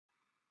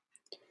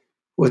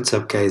What's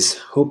up, guys?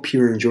 Hope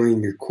you're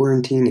enjoying your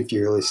quarantine if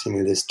you're listening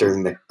to this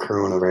during the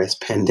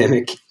coronavirus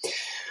pandemic.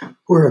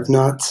 Or if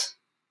not,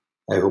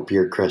 I hope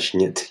you're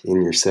crushing it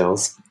in your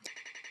cells.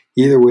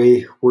 Either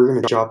way, we're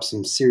going to drop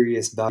some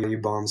serious value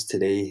bombs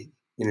today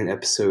in an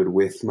episode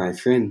with my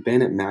friend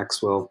Bennett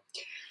Maxwell.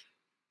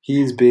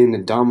 He's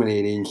been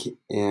dominating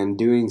and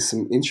doing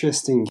some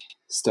interesting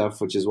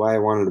stuff, which is why I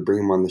wanted to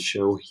bring him on the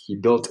show. He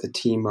built a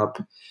team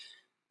up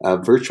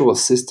of virtual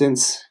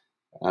assistants,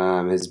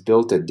 has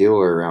built a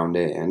dealer around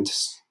it, and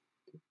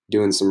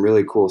doing some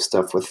really cool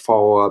stuff with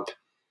follow-up,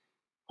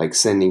 like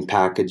sending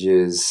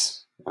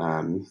packages,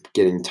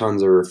 getting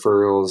tons of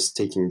referrals,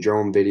 taking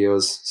drone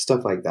videos,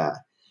 stuff like that.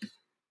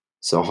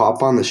 So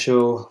hop on the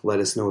show, let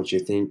us know what you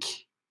think.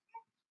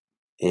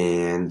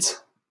 And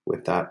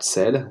with that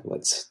said,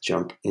 let's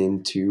jump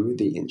into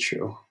the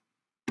intro.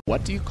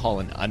 What do you call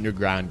an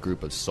underground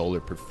group of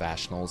solar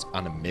professionals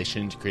on a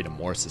mission to create a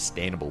more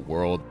sustainable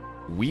world?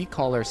 We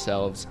call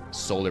ourselves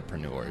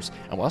solarpreneurs,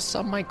 and while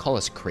some might call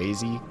us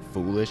crazy,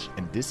 foolish,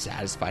 and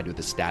dissatisfied with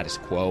the status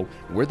quo,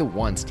 we're the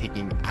ones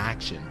taking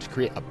action to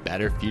create a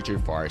better future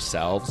for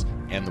ourselves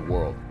and the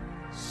world.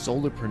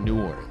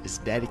 Solarpreneur is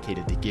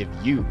dedicated to give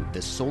you,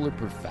 the solar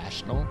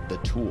professional, the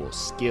tools,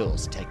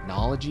 skills,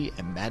 technology,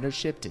 and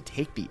mentorship to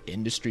take the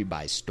industry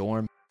by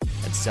storm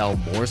and sell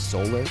more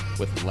solar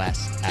with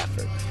less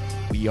effort.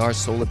 We are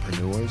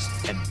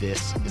solarpreneurs, and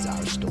this is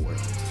our story.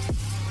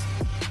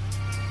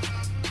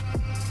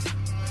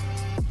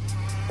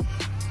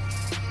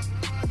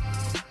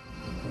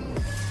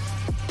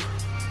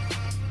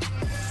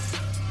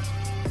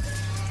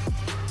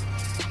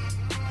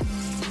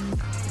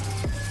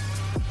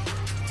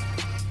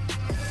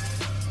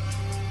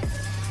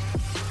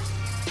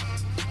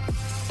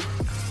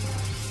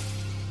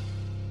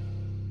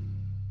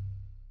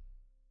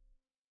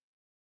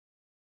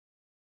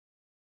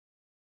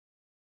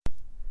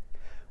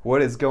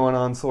 What is going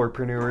on,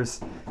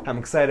 solarpreneurs? I'm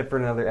excited for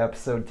another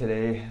episode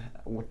today.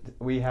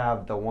 We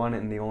have the one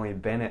and the only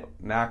Bennett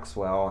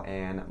Maxwell,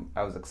 and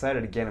I was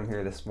excited to get him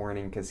here this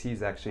morning because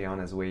he's actually on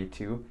his way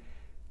to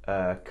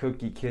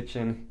Cookie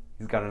Kitchen.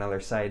 He's got another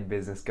side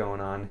business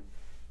going on,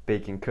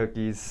 baking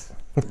cookies.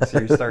 So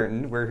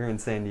we're here in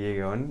San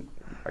Diego, and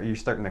are you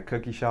starting a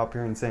cookie shop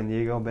here in San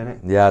Diego, Bennett?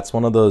 Yeah, it's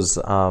one of those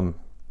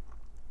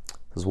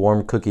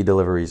warm cookie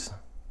deliveries.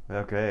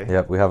 Okay.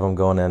 Yep, we have them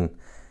going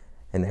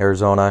in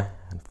Arizona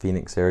and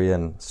Phoenix area,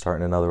 and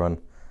starting another one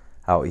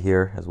out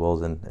here as well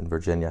as in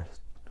Virginia,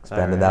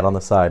 expanding that on the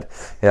side.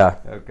 Yeah.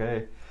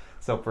 Okay,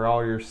 so for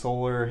all your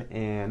solar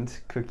and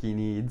cookie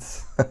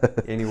needs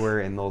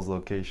anywhere in those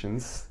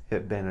locations,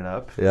 hit Bennett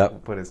up. Yep. We'll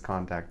put his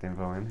contact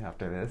info in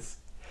after this.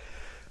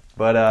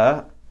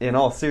 But in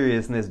all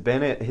seriousness,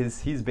 Bennett,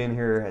 he's been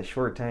here a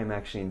short time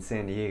actually in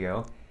San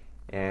Diego,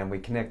 and we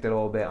connected a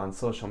little bit on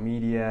social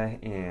media,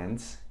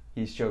 and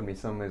he showed me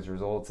some of his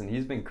results, and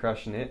he's been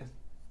crushing it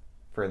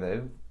for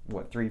the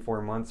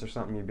 3-4 months or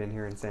something you've been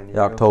here in San Diego?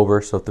 Yeah, October,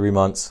 so 3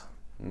 months.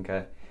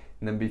 Okay.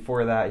 And then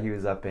before that, he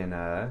was up in,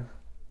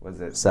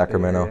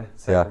 Sacramento.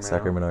 Yeah,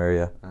 Sacramento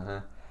area.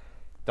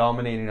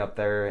 Dominating up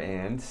there,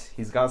 and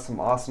he's got some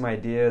awesome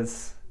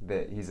ideas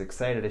that he's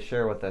excited to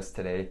share with us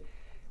today.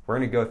 We're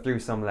going to go through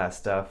some of that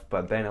stuff,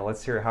 but Bennett,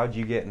 let's hear, how'd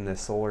you get in the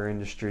solar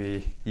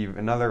industry? You're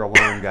another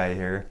alarm guy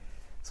here,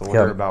 so we'll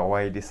hear about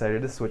why you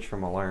decided to switch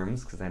from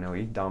alarms, because I know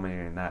he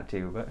dominated in that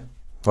too, but...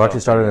 Well,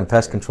 actually started in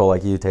pest control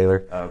like you,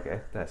 Taylor. Oh,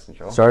 okay, pest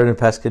control. Started in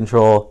pest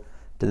control,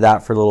 did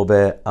that for a little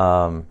bit.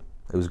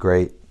 It was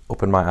great,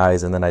 opened my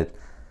eyes, and then I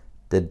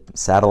did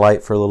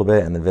satellite for a little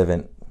bit, and then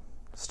Vivint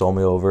stole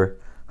me over.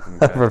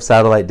 Okay. From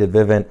satellite, did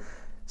Vivint.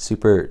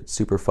 Super,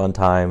 super fun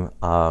time.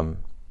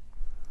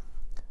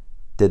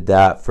 Did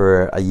that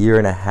for a year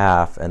and a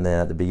half, and then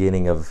at the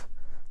beginning of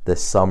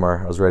this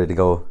summer, I was ready to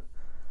go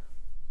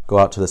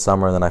out to the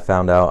summer, and then I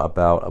found out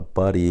about a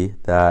buddy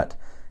that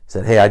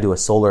said, hey, I do a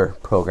solar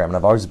program, and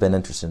I've always been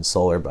interested in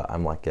solar, but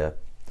I'm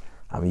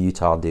a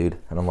Utah dude,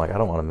 and I'm like, I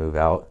don't want to move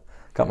out.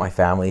 Got my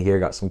family here,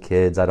 got some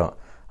kids. I don't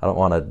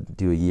want to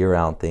do a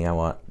year-round thing. I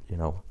want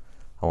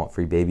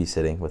free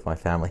babysitting with my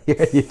family here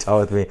in Utah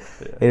with me.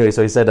 Yeah. Anyway,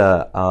 so he said,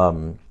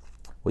 well,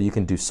 you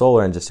can do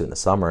solar and just do it in the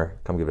summer.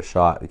 Come give it a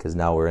shot, because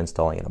now we're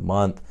installing in a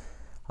month.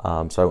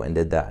 So I went and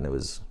did that, and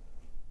it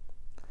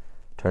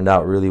turned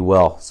out really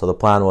well. So the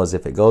plan was,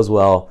 if it goes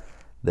well,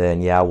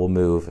 then yeah, we'll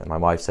move. And my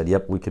wife said,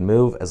 yep, we can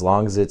move as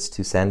long as it's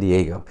to San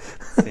Diego.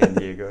 San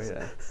Diego,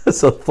 yeah.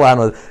 So the plan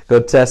was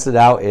go test it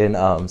out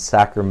in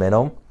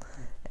Sacramento,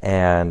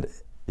 and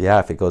yeah,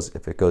 if it goes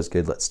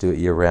good, let's do it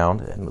year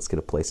round, and let's get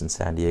a place in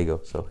San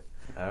Diego. So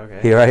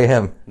here I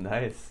am.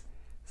 Nice.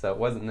 So it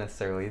wasn't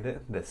necessarily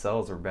that the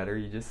cells were better.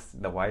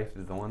 The wife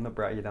is the one that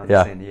brought you down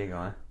to San Diego,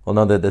 huh? Well,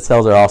 no, the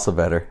cells are also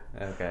better.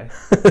 Okay,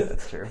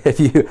 that's true.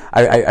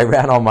 I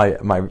ran all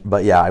my,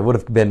 but yeah, I would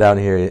have been down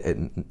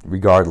here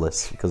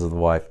regardless because of the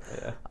wife.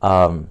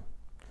 Yeah.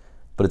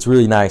 But it's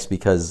really nice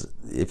because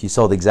if you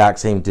sell the exact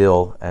same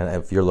deal,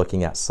 and if you're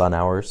looking at sun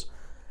hours,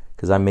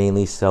 because I'm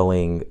mainly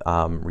selling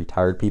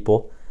retired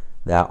people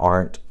that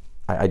aren't.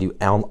 I do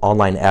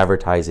online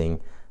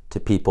advertising to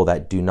people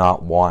that do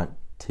not want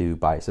to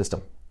buy a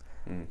system.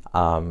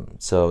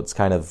 So it's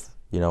kind of,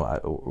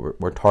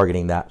 we're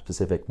targeting that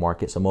specific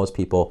market. So most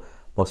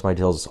of my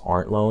deals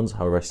aren't loans.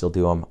 However, I still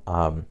do them,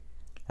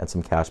 and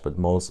some cash, but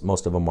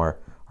most of them are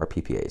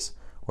PPAs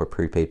or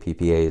prepaid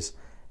PPAs.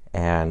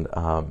 And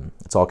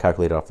it's all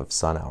calculated off of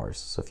sun hours.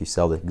 So if you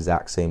sell the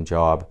exact same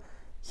job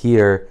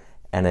here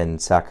and in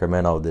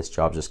Sacramento, this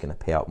job's just going to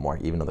pay out more,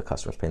 even though the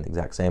customer's paying the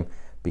exact same,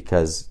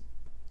 because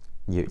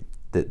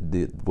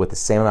with the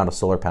same amount of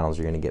solar panels,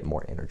 you're going to get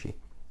more energy.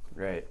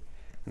 Right.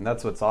 And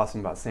that's what's awesome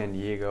about San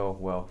Diego.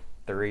 Well,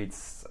 the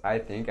rates, I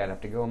think, I'd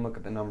have to go and look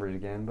at the numbers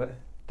again, but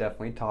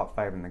definitely top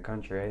 5 in the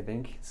country, I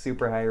think.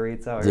 Super high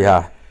rates out here.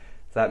 Yeah.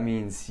 So that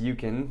means you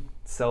can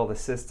sell the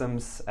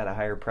systems at a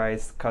higher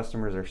price.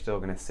 Customers are still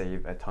going to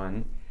save a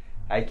ton.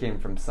 I came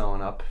from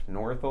selling up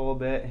north a little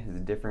bit. It's a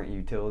different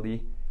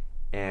utility.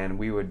 And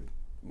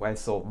I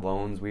sold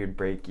loans. We would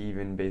break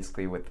even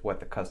basically with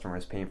what the customer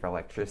is paying for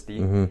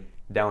electricity. Mm-hmm.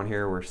 Down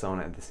here, we're selling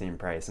it at the same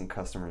price, and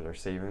customers are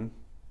saving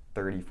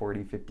 30,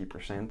 40,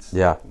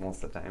 50%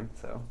 most of the time.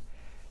 So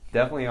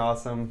definitely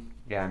awesome.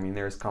 Yeah, I mean,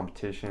 there's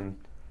competition.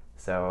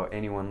 So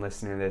anyone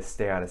listening to this,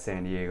 stay out of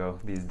San Diego.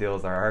 These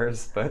deals are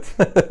ours, but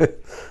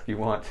if you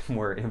want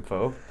more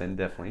info, then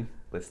definitely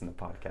listen to the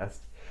podcast.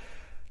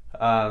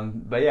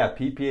 But yeah,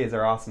 PPAs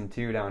are awesome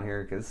too down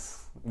here, because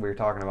we were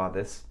talking about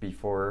this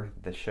before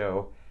the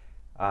show.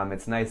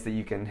 It's nice that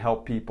you can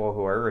help people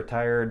who are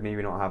retired,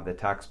 maybe don't have the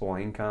taxable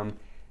income.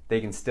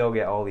 They can still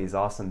get all these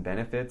awesome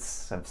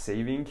benefits of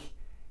saving,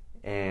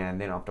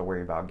 and they don't have to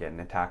worry about getting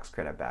a tax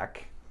credit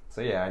back. So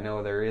yeah, I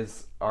know there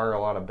are a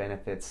lot of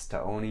benefits to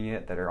owning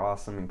it that are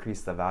awesome,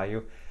 increase the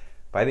value.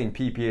 But I think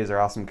PPAs are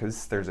awesome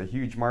because there's a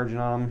huge margin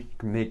on them. You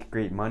can make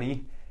great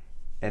money,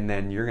 and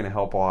then you're going to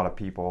help a lot of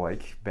people.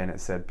 Like Bennett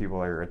said,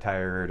 people that are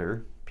retired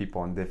or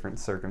people in different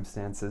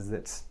circumstances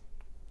that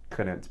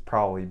couldn't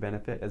probably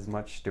benefit as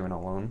much doing a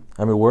loan.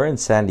 I mean, we're in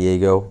San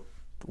Diego,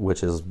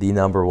 which is the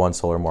number one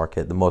solar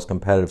market, the most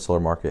competitive solar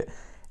market.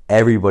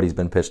 Everybody's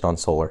been pitched on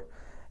solar.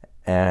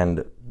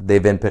 And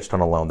they've been pitched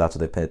on a loan. That's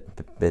what they've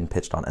been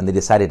pitched on. And they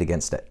decided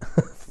against it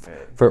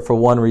for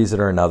one reason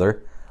or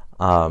another.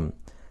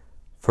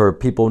 For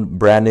people,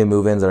 brand new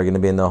move-ins that are going to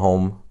be in the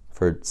home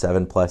for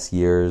 7+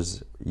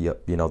 years,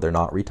 they're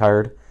not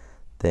retired,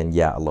 then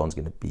yeah, a loan's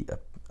going to be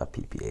a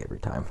PPA every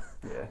time.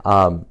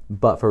 Yeah.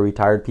 But for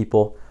retired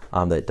people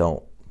that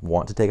don't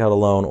want to take out a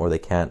loan, or they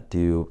can't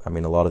do, a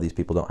lot of these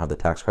people don't have the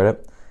tax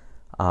credit,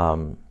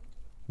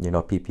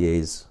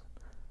 PPA's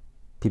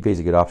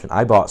a good option.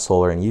 I bought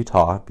solar in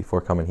Utah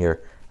before coming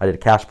here. I did a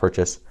cash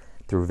purchase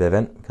through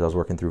Vivint because I was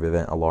working through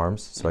Vivint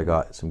Alarms, so I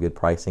got some good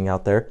pricing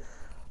out there.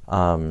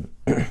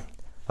 That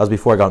was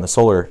before I got in the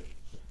solar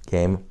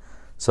game.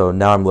 So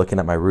now I'm looking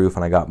at my roof,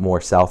 and I got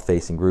more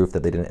south-facing roof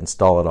that they didn't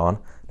install it on.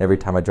 And every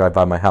time I drive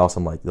by my house,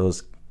 I'm like,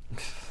 those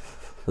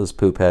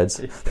poop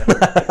heads. Yeah.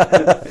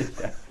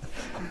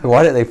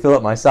 Why didn't they fill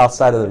up my south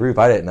side of the roof?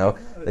 I didn't know.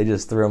 They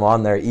just threw them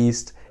on there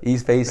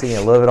east-facing and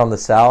a little bit on the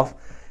south.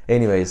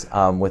 Anyways,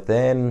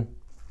 within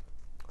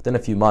a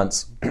few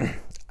months,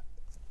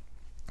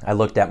 I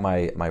looked at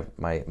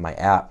my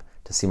app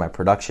to see my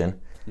production,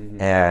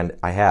 and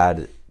I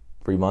had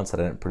 3 months that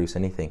I didn't produce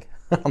anything.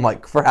 I'm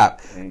like,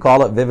 crap.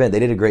 Call up Vivint. They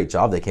did a great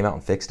job. They came out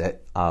and fixed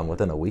it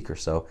within a week or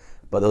so.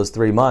 But those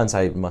 3 months,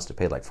 I must have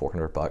paid like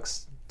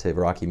 $400 to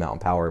Rocky Mountain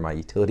Power, my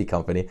utility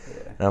company.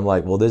 Yeah. And I'm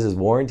like, well, this is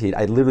warranted.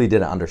 I literally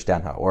didn't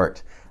understand how it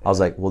worked. I was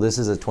like, well, this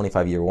is a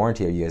 25-year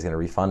warranty. Are you guys going to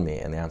refund me?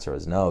 And the answer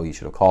was no, you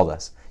should have called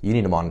us. You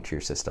need to monitor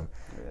your system.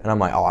 Yeah. And I'm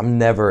like, I'm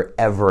never,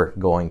 ever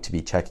going to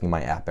be checking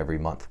my app every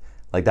month.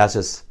 Like, that's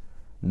just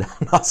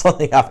not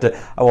something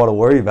I want to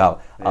worry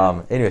about.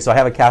 Yeah. Anyway, so I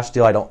have a cash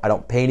deal. I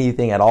don't pay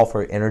anything at all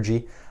for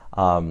energy.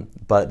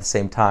 But at the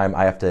same time,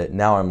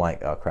 now I'm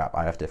like, oh crap,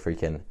 I have to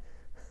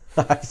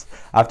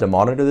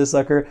monitor this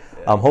sucker.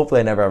 Yeah. Hopefully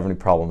I never have any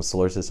problems.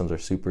 Solar systems are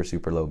super,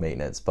 super low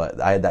maintenance,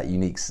 but I had that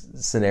unique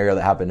scenario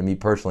that happened to me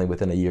personally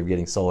within a year of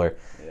getting solar.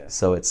 Yeah.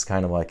 So it's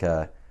kind of like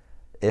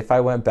if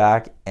I went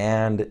back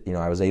and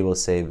I was able to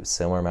save a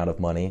similar amount of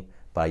money,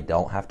 but I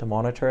don't have to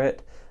monitor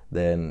it,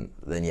 then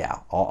yeah,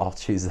 I'll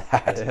choose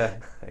that. Yeah,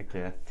 heck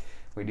yeah.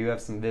 We do have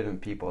some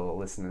Vivint people that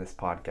listen to this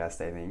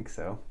podcast, I think.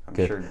 So I'm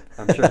sure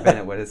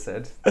Bennett would have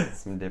said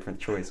some different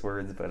choice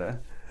words, but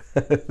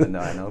no,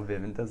 I know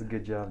Vivint does a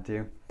good job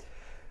too.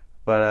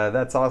 But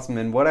that's awesome.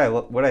 And what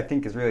I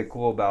think is really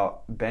cool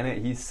about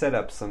Bennett, he's set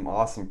up some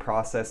awesome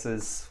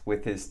processes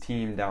with his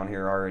team down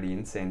here already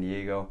in San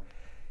Diego.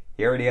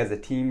 He already has a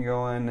team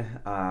going.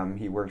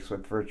 He works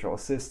with virtual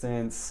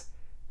assistants.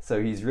 So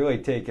he's really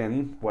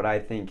taken what I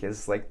think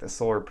is like the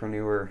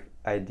solarpreneur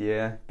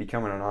idea,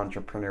 becoming an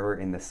entrepreneur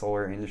in the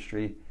solar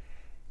industry.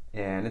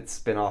 And it's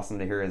been awesome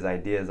to hear his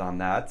ideas on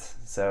that.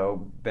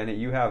 So Bennett,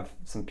 you have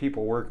some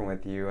people working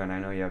with you, and I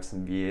know you have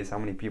some VAs. How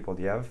many people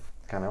do you have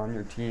kind of on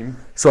your team?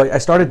 So I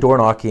started door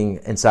knocking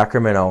in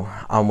Sacramento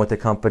with a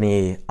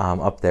company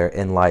up there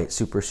in Light.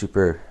 Super,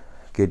 super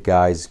good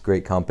guys,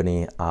 great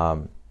company.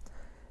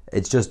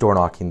 It's just door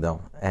knocking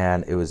though,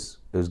 and it was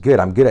good.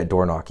 I'm good at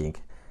door knocking.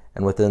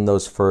 And within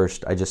those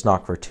first, I just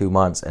knocked for 2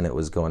 months and it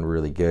was going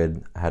really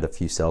good. I had a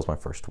few sales my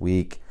first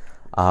week.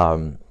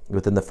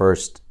 Within the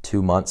first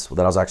 2 months that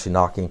I was actually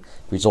knocking,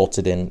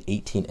 resulted in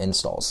 18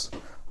 installs,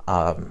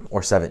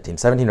 or 17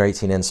 or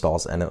 18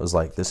 installs. And it was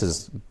like, this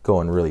is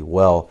going really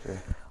well.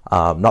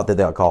 Sure. Not that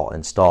they got all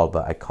installed,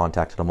 but I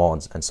contacted them all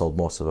and sold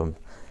most of them.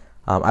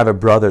 I have a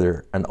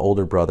brother, an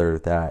older brother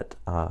that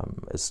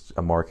is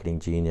a marketing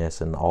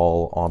genius and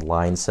all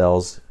online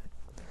sales.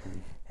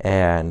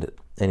 And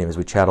anyways,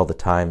 we chat all the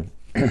time.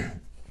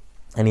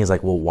 And he's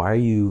like, well, why are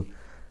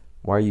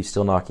you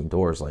still knocking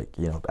doors? Like,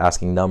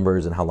 asking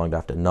numbers and how long do I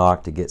have to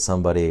knock to get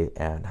somebody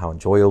and how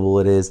enjoyable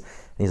it is. And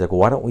he's like, well,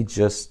 why don't we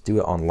just do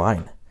it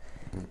online?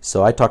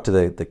 So I talked to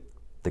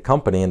the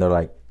company and they're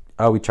like,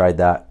 oh, we tried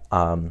that.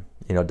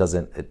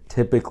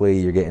 Typically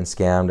you're getting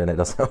scammed and it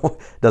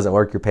doesn't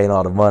work. You're paying a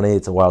lot of money.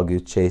 It's a wild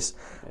goose chase.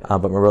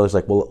 But my brother's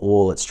like,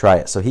 well, let's try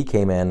it. So he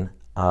came in,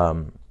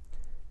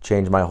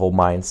 changed my whole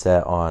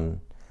mindset on,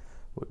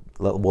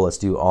 well, let's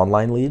do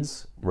online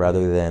leads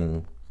rather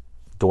than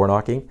door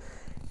knocking.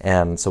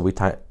 And so we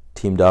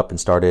teamed up and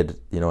started,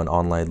 an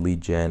online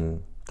lead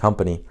gen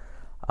company.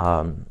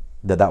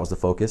 That was the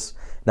focus.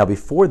 Now,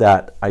 before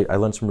that, I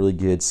learned some really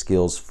good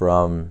skills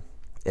from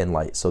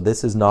Enlight. So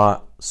this is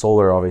not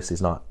solar. Obviously,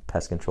 is not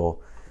pest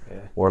control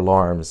or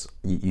alarms.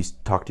 You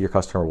talk to your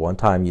customer one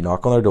time, you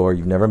knock on their door,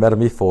 you've never met them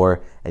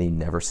before, and you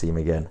never see them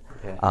again.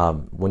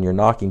 When you're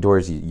knocking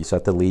doors, you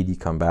set the lead, you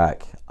come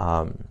back,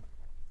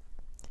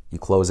 you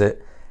close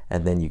it,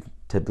 and then you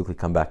typically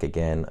come back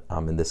again.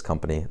 In this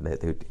company,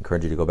 they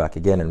encourage you to go back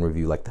again and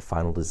review like the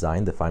final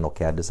design, the final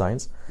CAD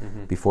designs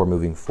before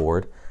moving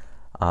forward.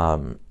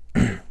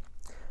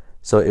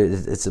 So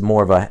it's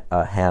more of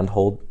a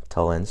handhold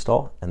till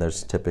install, and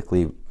there's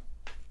typically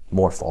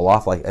more fall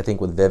off. Like I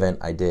think with Vivint,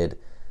 I did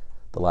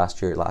the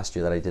last year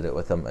that I did it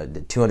with them, I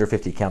did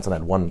 250 accounts and I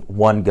had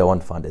one go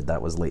unfunded.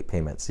 That was late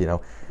payments. They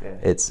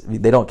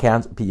don't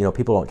cancel.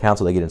 People don't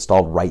cancel. They get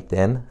installed right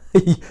then.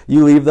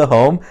 You leave the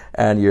home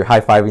and you're high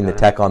fiving the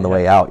tech on the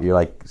way out. You're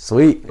like,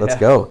 sweet, let's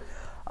go.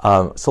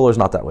 Solar's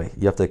not that way.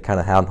 You have to kind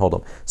of handhold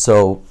them.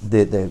 So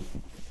the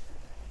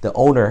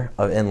owner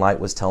of Enlight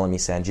was telling me,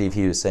 Sanjeev,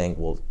 he was saying,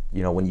 well,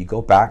 when you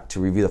go back to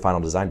review the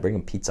final design, bring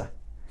them pizza.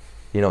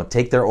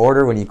 Take their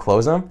order when you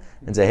close them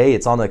and say, hey,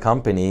 it's on the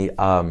company.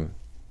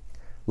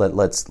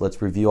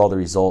 Let's review all the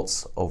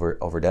results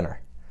over dinner.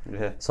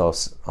 So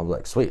I'm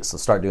like, sweet. So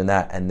start doing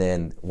that. And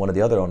then one of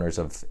the other owners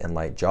of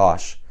Enlight,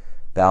 Josh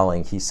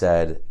Bowling, he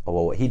said,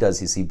 well, what he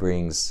does is he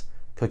brings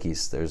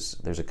cookies.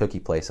 There's a cookie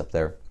place up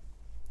there,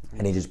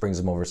 and he just brings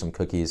them over some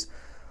cookies,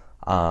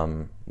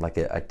 like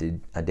I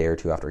did a day or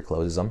two after he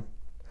closes them.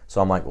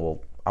 So I'm like,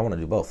 well, I want to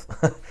do both.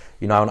 I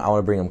want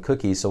to bring them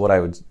cookies. So what I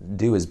would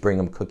do is bring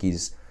them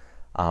cookies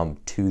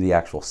to the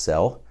actual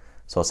cell.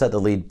 So I'll set the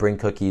lead, bring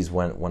cookies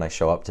when I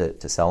show up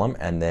to sell them,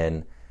 and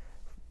then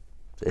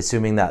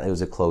assuming that it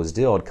was a closed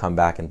deal, I'd come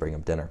back and bring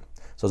them dinner.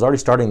 So I was already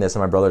starting this,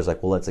 and my brother's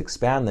like, well, let's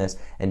expand this.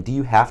 And do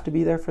you have to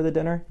be there for the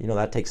dinner?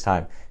 That takes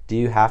time. Do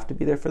you have to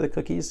be there for the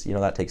cookies?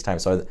 That takes time.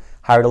 So I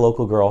hired a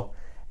local girl,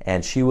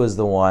 and she was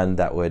the one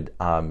that would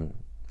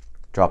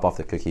drop off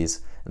the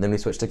cookies. And then we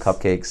switched to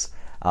cupcakes,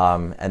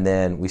 and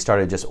then we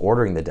started just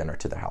ordering the dinner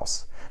to the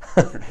house.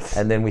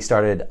 And then we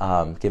started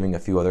giving a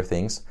few other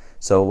things.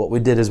 So what we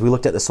did is we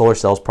looked at the solar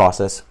sales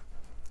process,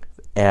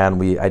 and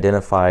we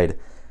identified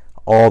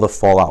all the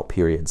fallout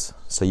periods.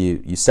 So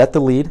you set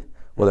the lead,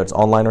 whether it's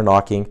online or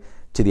knocking,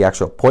 to the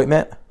actual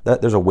appointment.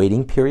 There's a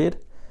waiting period,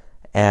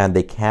 and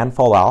they can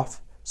fall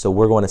off. So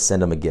we're going to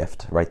send them a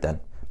gift right then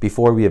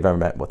before we have ever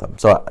met with them.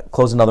 So I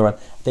closed another one. I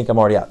think I'm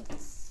already at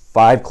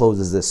 5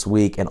 closes this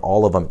week, and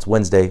all of them, it's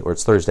Wednesday or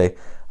it's Thursday.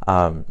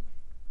 All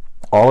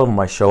of them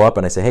I show up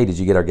and I say, hey, did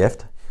you get our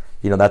gift?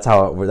 That's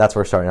where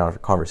we're starting our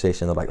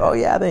conversation. They're like, oh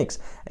yeah, thanks.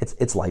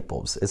 It's light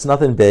bulbs. It's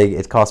nothing big.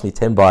 It cost me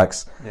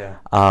 $10. Yeah.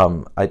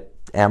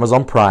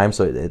 Amazon Prime,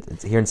 so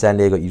it's here in San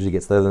Diego. It usually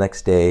gets there the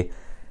next day.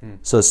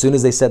 So as soon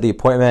as they set the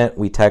appointment,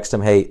 we text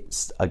them, hey,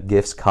 a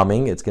gift's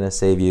coming. It's going to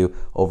save you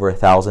over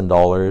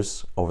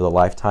 $1,000 over the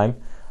lifetime,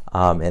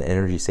 and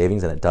energy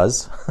savings, and it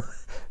does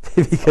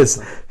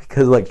because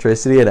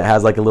electricity, and it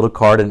has like a little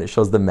card and it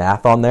shows the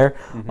math on there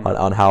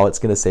on how it's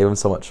going to save them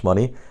so much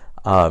money.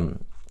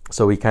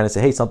 So we kind of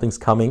say, hey, something's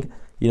coming.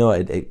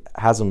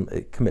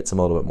 It commits them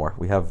a little bit more.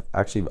 We have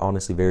actually,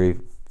 honestly, very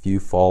few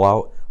fall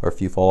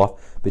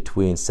off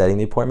between setting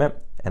the appointment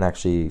and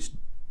actually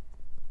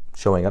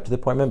showing up to the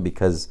appointment,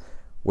 because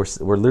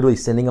we're literally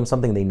sending them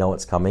something, they know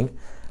it's coming.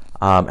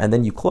 And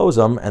then you close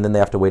them, and then they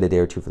have to wait a day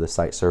or two for the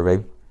site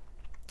survey.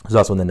 So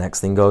that's when the next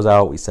thing goes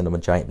out. We send them a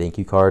giant thank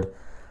you card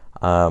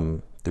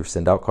through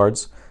send out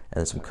cards, and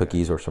then some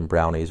cookies or some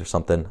brownies or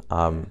something.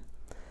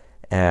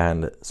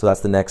 And so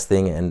that's the next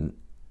thing.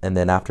 And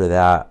then after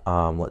that,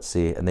 let's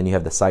see, and then you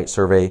have the site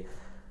survey.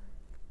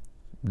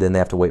 Then they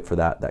have to wait for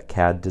that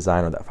CAD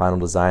design or that final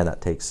design.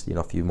 That takes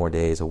a few more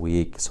days, a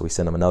week. So we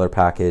send them another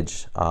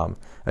package.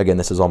 Again,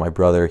 this is all my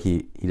brother.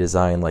 He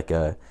designed like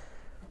a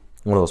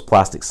one of those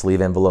plastic sleeve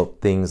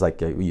envelope things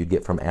like you'd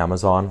get from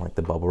Amazon, like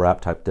the bubble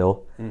wrap type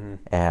deal.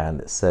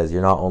 And it says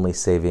you're not only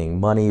saving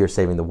money, you're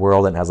saving the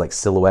world. And it has like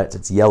silhouettes.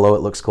 It's yellow.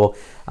 It looks cool.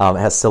 It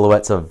has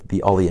silhouettes of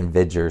all the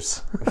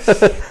Avengers.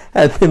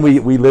 And then we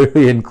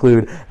literally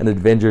include an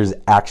Avengers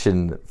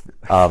action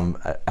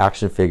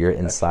figure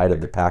inside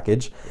of the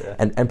package.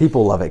 And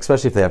people love it,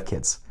 especially if they have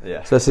kids.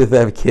 Especially if they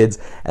have kids.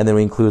 And then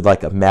we include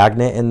like a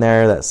magnet in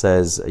there that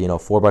says,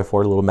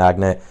 4x4 little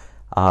magnet,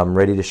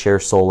 ready to share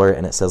solar.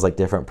 And it says like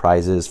different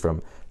prizes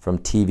from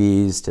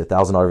TVs to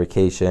 $1,000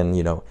 vacation,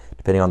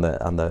 depending on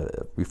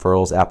the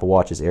referrals, Apple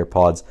Watches,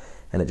 AirPods.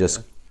 And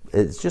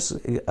it's just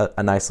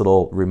a nice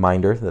little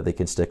reminder that they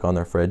can stick on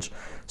their fridge.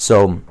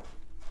 So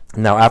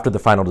now after the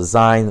final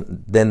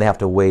design, then they have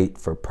to wait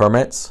for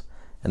permits.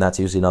 And that's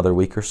usually another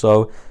week or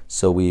so.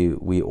 So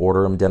we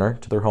order them dinner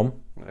to their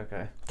home.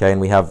 Okay,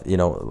 and we have,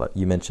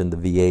 you mentioned the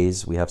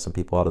VAs. We have some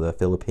people out of the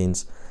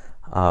Philippines.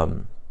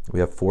 We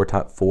have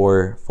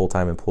four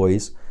full-time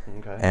employees.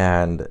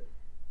 And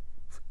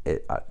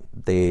it's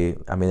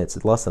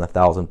less than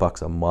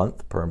 $1,000 a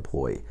month per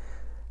employee.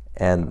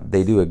 And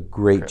they do a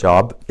great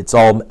job. It's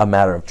all a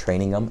matter of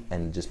training them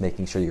and just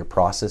making sure your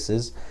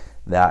processes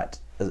that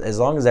as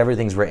long as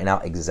everything's written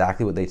out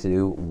exactly what they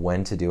do,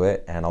 when to do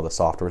it, and all the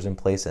software's in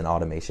place and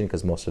automation,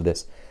 because most of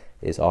this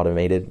is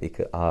automated.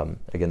 Because,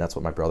 again, that's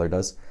what my brother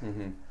does.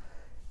 You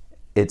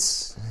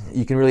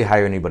can really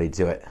hire anybody to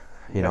do it.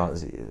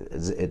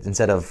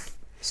 Instead of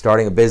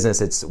starting a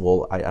business,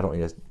 I don't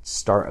need to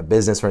start a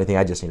business or anything.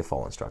 I just need to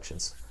follow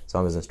instructions. As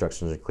long as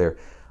instructions are clear.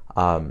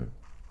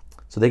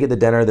 So they get the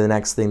dinner. The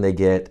next thing they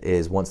get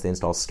is once the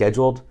install is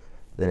scheduled,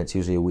 then it's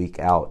usually a week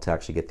out to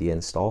actually get the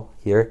install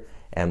here.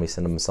 And we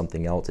send them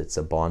something else. It's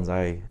a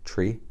bonsai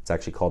tree. It's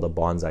actually called a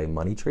bonsai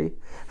money tree.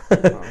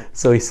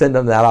 So we send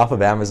them that off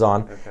of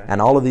Amazon. And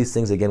all of these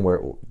things, again,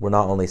 we're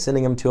not only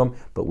sending them to them,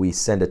 but we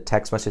send a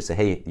text message, say,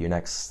 hey, your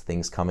next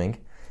thing's coming.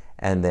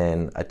 And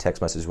then a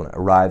text message when it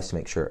arrives to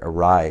make sure it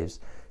arrives.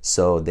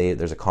 So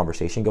there's a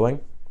conversation going.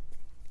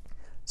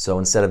 So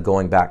instead of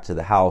going back to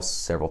the house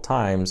several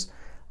times,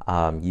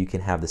 you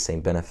can have the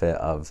same benefit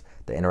of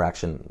the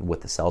interaction with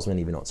the salesman,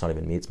 even though it's not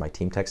even me, it's my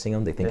team texting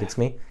them. They think it's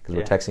me because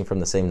we're texting from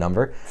the same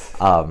number.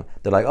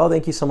 They're like, oh,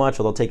 thank you so much.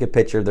 Or they'll take a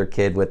picture of their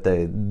kid with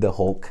the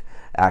Hulk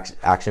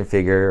action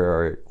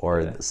figure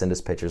or send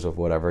us pictures of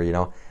whatever,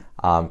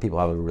 People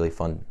have a really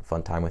fun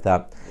time with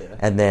that.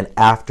 And then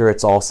after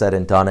it's all said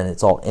and done and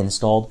it's all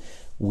installed,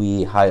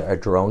 we hire a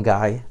drone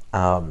guy,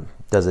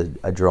 does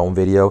a drone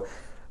video.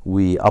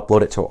 We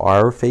upload it to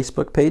our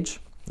Facebook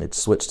page. It's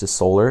switched to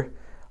solar.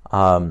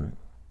 And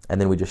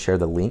then we just share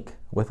the link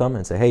with them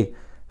and say, hey,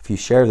 if you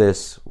share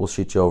this, we'll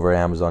shoot you over an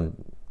Amazon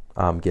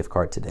gift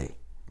card today.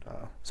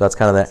 So that's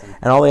kind of that.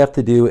 And all they have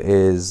to do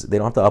is they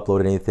don't have to upload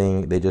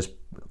anything. They just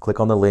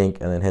click on the link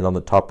and then hit on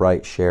the top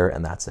right, share,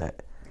 and that's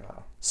it.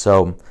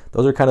 So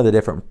those are kind of the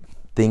different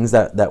things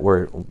that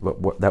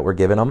we're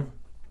giving them.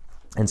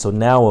 And so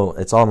now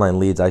it's online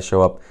leads. I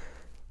show up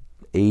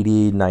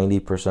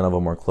 80-90% of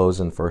them are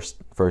closing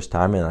first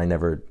time, and I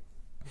never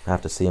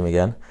have to see them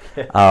again.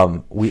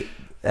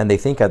 And they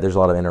think there's a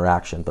lot of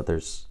interaction, but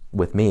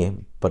with me,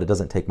 but it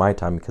doesn't take my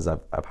time because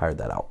I've hired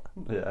that out.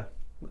 Yeah,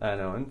 I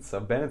know. And so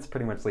Bennett's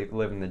pretty much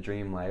living the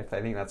dream life.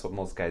 I think that's what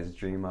most guys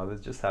dream of,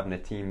 is just having a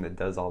team that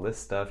does all this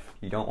stuff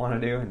you don't want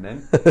to do, and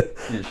then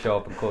you just show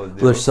up and close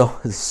deals.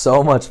 There's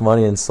so much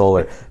money in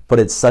solar, but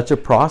it's such a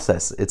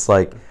process. It's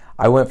like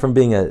I went from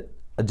being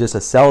just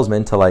a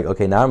salesman to like,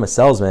 okay, now I'm a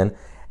salesman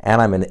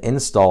and I'm an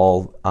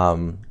install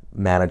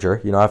manager.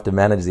 I have to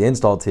manage the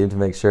install team to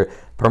make sure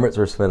permits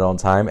are submitted on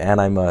time, and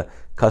I'm a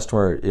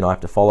customer. I have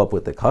to follow up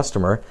with the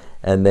customer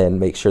and then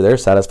make sure they're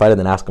satisfied and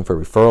then ask them for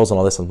referrals and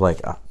all this. I'm like,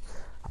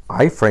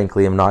 I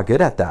frankly am not good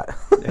at that.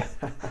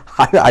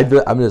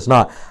 I'm just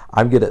not.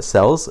 I'm good at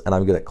sales and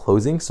I'm good at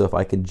closing. So if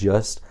I could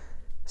just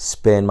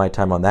spend my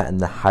time on that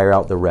and hire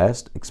out the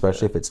rest,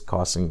 especially if it's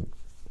costing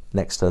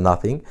next to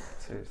nothing,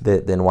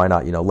 then why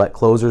not? Let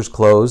closers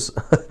close,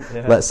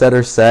 let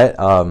setters set,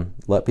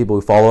 let people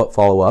who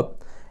follow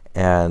up,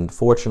 and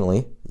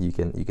fortunately, you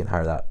can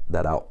hire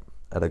that out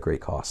at a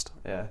great cost.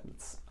 Yeah,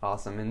 it's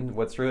awesome. And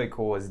what's really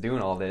cool is doing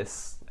all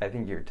this. I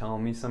think you're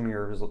telling me some of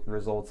your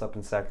results up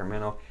in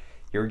Sacramento.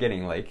 You're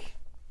getting like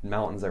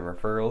mountains of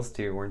referrals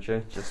too, weren't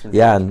you? Just from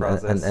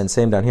and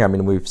same down here. I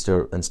mean, we're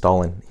still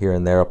installing here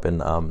and there up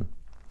in.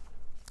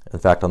 In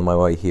fact, on my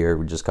way here,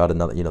 we just got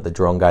another. The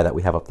drone guy that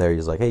we have up there.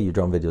 He's like, "Hey, your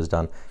drone video is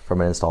done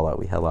from an install that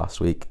we had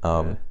last week."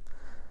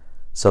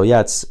 So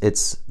yeah,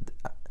 it's.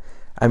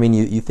 I mean,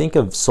 you think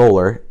of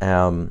solar.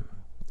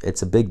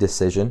 It's a big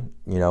decision,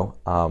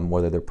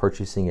 whether they're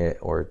purchasing it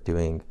or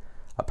doing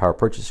a power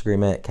purchase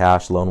agreement,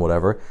 cash, loan,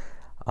 whatever.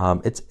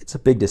 It's a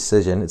big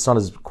decision. It's not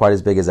quite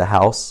as big as a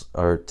house,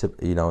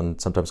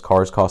 and sometimes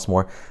cars cost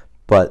more.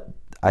 But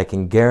I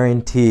can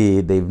guarantee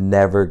they've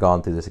never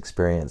gone through this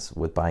experience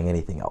with buying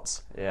anything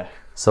else. Yeah.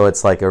 So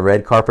it's like a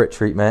red carpet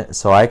treatment.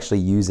 So I actually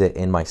use it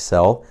in my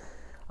cell.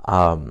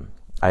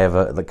 I have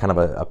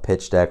a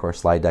pitch deck or a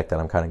slide deck that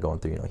I'm kind of going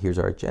through. Here's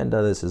our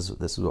agenda. This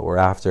is what we're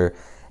after.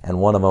 And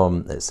one of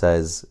them, it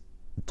says,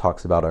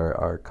 talks about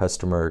our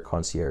customer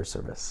concierge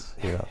service.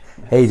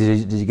 Hey,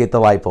 did you get the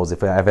light bulbs?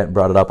 If I haven't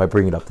brought it up, I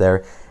bring it up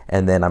there.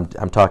 And then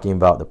I'm talking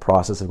about the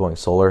process of going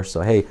solar.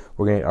 So hey,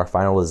 we're going to get our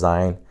final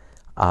design.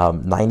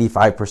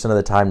 95% of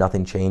the time,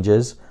 nothing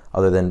changes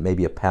other than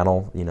maybe a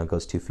panel,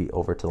 goes 2 feet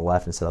over to the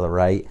left instead of the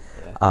right.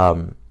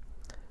 Yeah.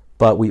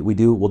 But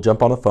we'll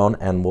jump on the phone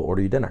and we'll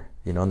order you dinner.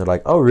 And they're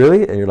like, oh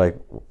really? And you're like,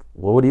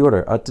 well, what do you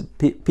order?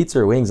 Pizza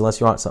or wings, unless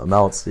you want something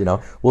else.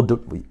 We'll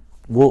do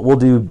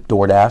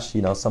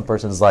DoorDash. Some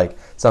person's like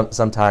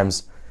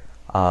sometimes.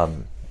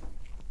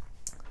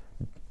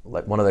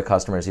 Like one of the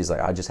customers, he's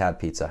like, I just had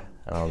pizza.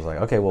 And I was like,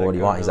 okay, well, what do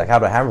you want? He's like, how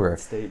about a hamburger?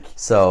 Steak.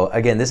 So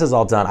again, this is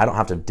all done. I don't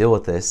have to deal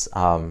with this.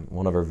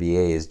 One of our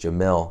VAs,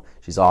 Jamil,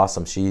 she's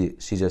awesome. She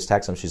just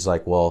texted him. She's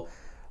like,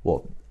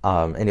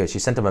 anyway, she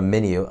sent him a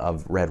menu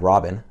of Red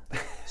Robin. She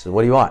said,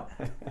 what do you want?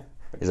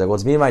 He's like, well,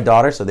 it's me and my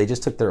daughter. So they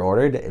just took their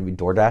order and we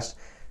DoorDashed.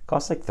 It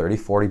cost like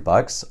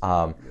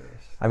 $30-$40.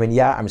 I mean,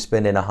 yeah, I'm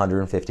spending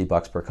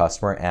 $150 per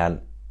customer.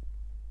 And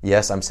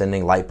yes, I'm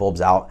sending light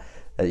bulbs out.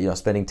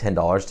 Spending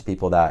 $10 to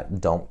people that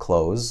don't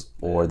close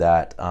or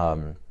that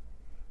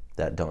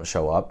don't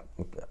show up.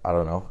 I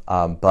don't know.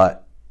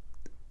 But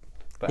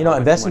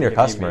invest in your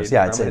customers.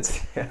 Yeah,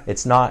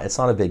 it's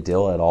not a big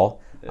deal at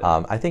all.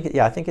 Yeah. I think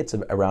it's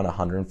around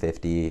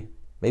 $150,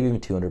 maybe even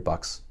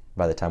 $200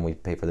 by the time we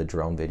pay for the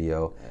drone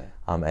video,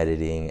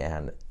 editing,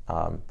 and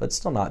but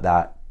still not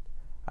that.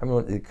 I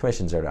mean, the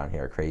commissions are down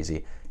here are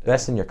crazy.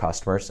 Invest in your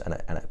customers, and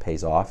it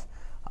pays off.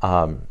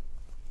 And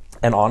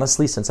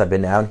honestly, since I've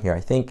been down here, I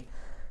think,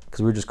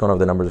 because we were just going over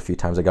the numbers a few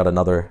times, I got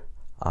another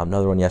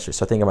one yesterday.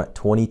 So I think I'm at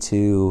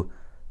 22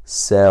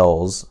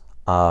 sales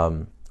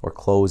or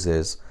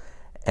closes,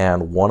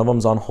 and one of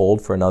them's on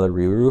hold for another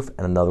re-roof,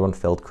 and another one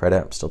failed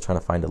credit. I'm still trying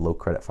to find a low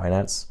credit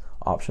finance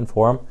option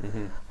for them.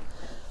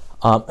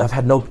 Mm-hmm. I've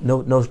had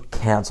no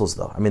cancels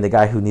though. I mean, the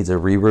guy who needs a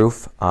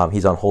re-roof,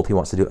 he's on hold. He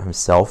wants to do it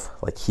himself.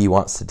 Like, he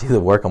wants to do the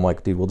work. I'm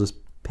like, dude, we'll just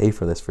pay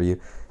for this for you.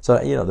 So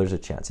there's a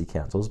chance he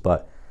cancels,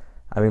 but.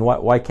 I mean,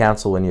 why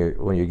cancel when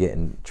you're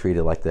getting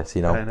treated like this, I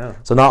know.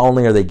 So not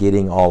only are they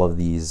getting all of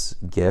these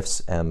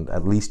gifts and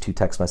at least 2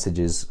 text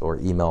messages or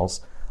emails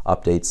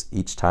updates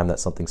each time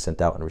that something's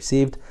sent out and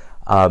received,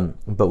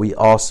 but we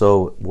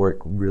also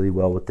work really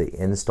well with the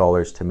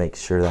installers to make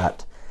sure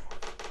that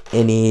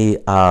any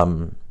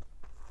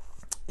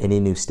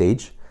new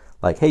stage,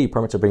 like, hey, your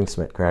permits are being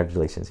submitted,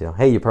 congratulations,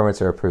 hey, your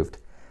permits are approved.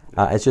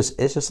 It's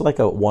just like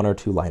a 1 or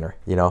 2 liner,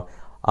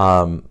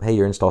 hey,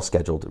 your install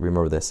scheduled.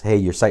 Remember this. Hey,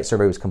 your site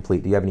survey was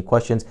complete. Do you have any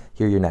questions?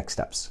 Here are your next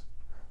steps.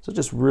 So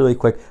just really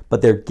quick,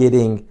 but they're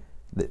getting,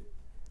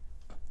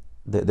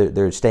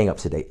 they're staying up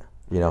to date.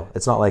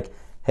 It's not like,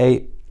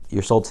 hey,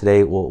 you're sold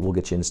today. We'll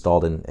get you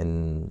installed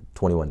in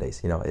 21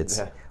 days.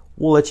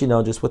 We'll let you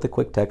know just with a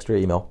quick text or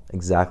email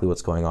exactly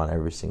what's going on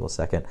every single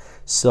second.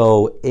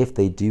 So if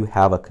they do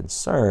have a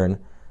concern,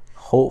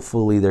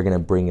 hopefully they're going to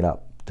bring it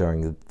up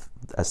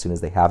as soon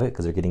as they have it,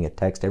 because they're getting a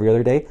text every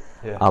other day,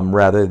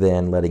 rather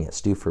than letting it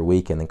stew for a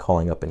week and then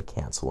calling up and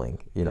canceling,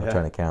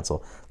 trying to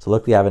cancel. So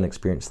luckily I haven't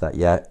experienced that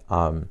yet.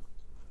 And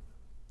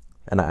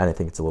I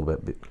think it's a little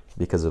bit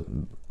because of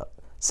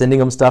sending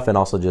them stuff, and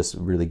also just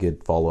really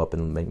good follow-up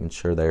and making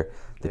sure the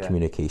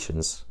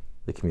communication's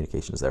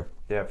there.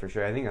 Yeah, for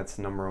sure. I think that's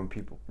the number one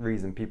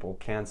reason people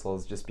cancel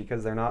is just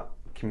because they're not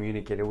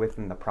communicated with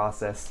in the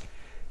process.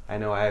 I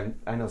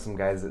know some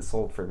guys that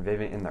sold for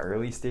Vivint in the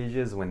early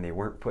stages when they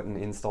weren't putting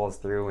installs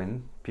through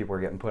and people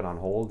were getting put on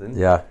hold.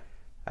 And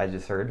I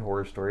just heard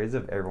horror stories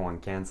of everyone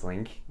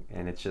canceling,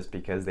 and it's just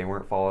because they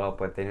weren't followed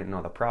up with. They didn't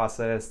know the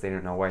process. They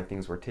didn't know why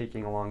things were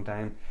taking a long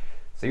time.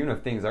 So even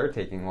if things are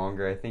taking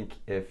longer, I think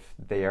if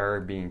they are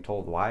being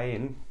told why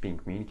and being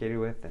communicated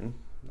with, then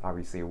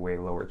obviously a way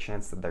lower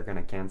chance that they're going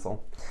to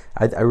cancel.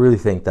 I really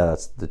think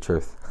that's the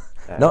truth.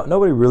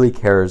 Nobody really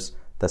cares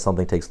that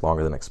something takes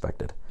longer than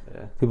expected.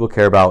 People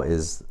care about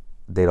is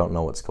they don't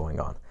know what's going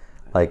on.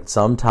 Like,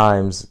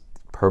 sometimes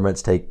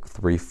permits take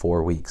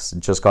 3-4 weeks.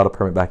 Just got a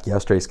permit back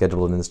yesterday,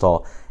 scheduled an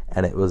install,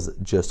 and it was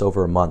just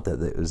over a month that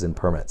it was in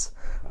permits.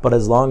 But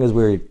as long as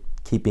we're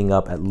keeping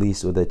up, at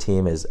least with the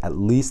team, is at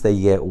least they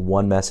get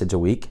 1 message a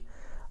week,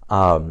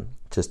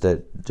 just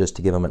to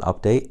give them an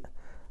update,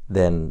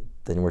 then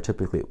we're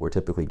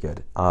typically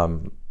good.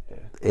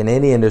 In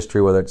any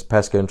industry, whether it's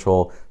pest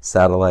control,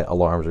 satellite,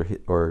 alarms,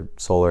 or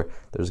solar,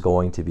 there's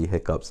going to be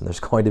hiccups and there's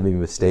going to be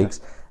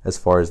mistakes as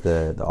far as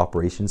the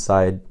operations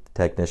side,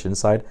 technician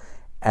side,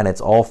 and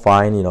it's all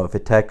fine. If a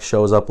tech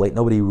shows up late,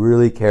 nobody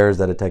really cares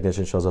that a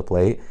technician shows up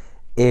late.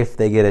 If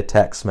they get a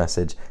text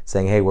message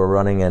saying, "Hey, we're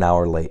running an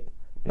hour late,"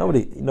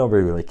 nobody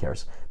really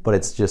cares. But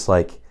it's just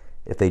like,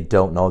 if they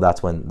don't know,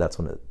 that's when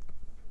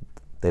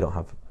they don't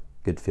have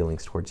good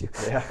feelings towards you.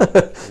 Yeah,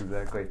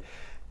 exactly.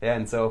 Yeah,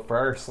 and so for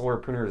our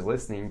solarpreneurs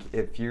listening,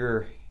 if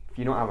you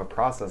don't have a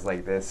process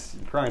like this,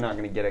 you're probably not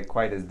going to get it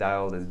quite as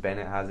dialed as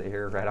Bennett has it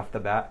here right off the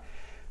bat.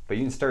 But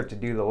you can start to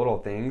do the little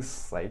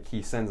things, like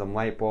he sends them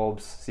light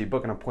bulbs. So you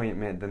book an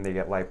appointment, then they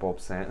get light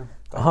bulbs sent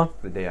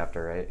the day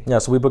after, right? Yeah,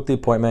 so we booked the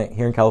appointment.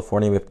 Here in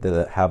California, we have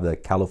to have the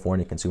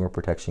California Consumer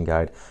Protection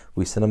Guide.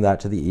 We send them that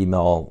to the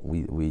email.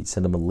 We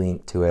send them a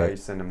link to it. You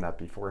send them that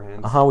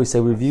beforehand? We say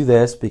review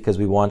this because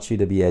we want you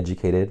to be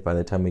educated by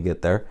the time we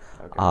get there.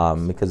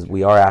 Because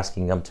we are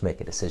asking them to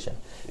make a decision,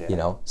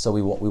 So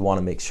we want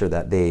to make sure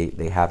that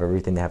they have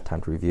everything, they have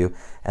time to review.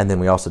 And then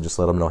we also just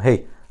let them know,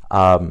 hey,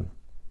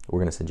 we're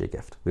going to send you a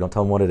gift. We don't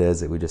tell them what it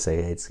is. We just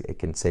say, hey, it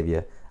can save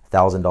you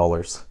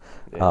 $1,000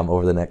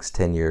 over the next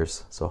 10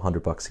 years. So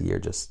 $100 a year,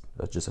 just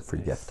a free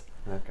gift.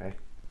 Okay.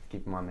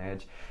 Keep them on the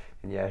edge.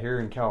 And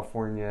here in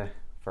California,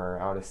 for our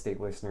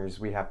out-of-state listeners,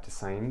 we have to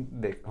sign.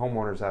 The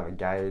homeowners have a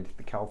guide,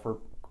 the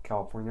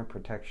California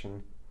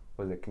Protection,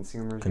 was it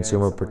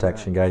Consumer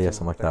Protection Guide,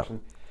 something like that.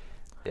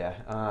 Yeah,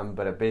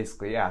 but it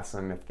basically asks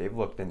them if they've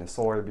looked into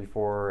solar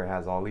before. It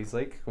has all these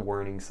like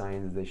warning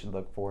signs they should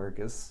look for,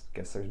 because I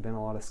guess there's been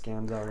a lot of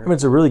scams out here.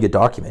 It's a really good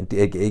document.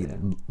 It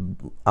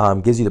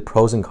gives you the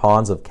pros and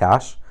cons of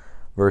cash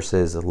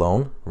versus a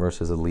loan,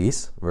 versus a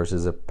lease,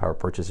 versus a power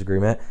purchase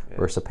agreement,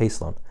 versus a PACE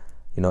loan.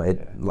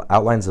 It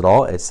outlines it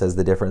all. It says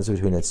the difference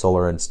between a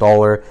solar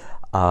installer,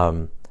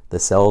 the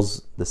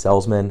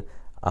salesman,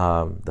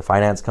 the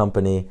finance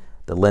company,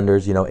 the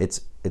lenders.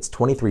 It's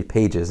 23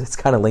 pages. It's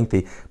kind of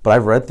lengthy, but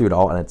I've read through it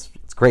all, and it's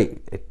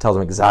great. It tells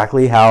them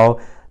exactly how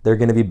they're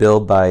going to be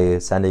billed by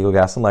San Diego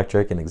Gas and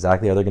Electric and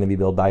exactly how they're going to be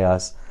billed by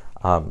us.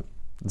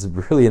 It's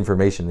really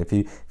information. If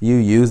you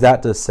use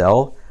that to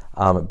sell,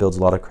 it builds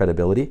a lot of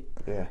credibility.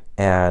 Yeah.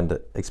 And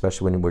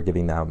especially when we're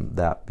giving them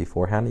that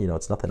beforehand,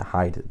 it's nothing to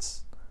hide.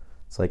 It's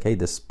like, hey,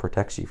 this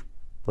protects you.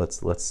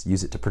 Let's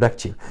use it to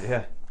protect you.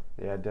 Yeah,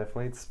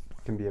 definitely. It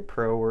can be a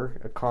pro or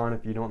a con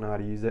if you don't know how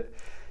to use it.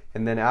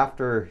 And then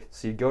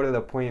so you go to the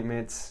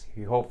appointments,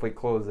 you hopefully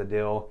close the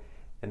deal,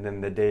 and then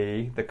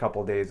the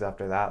couple days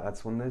after that,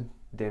 that's when the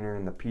dinner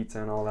and the pizza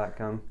and all that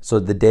come.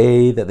 So the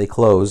day that they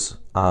close,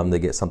 they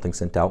get something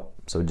sent out.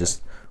 So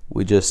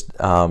we just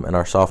in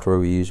our software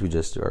we use, we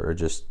just are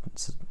just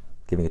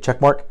giving a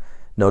check mark,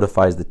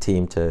 notifies the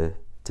team to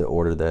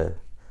order the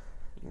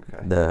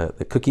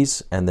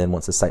cookies, and then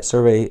once the site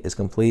survey is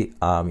complete,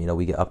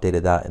 we get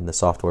updated that in the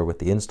software with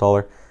the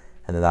installer,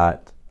 and then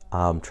that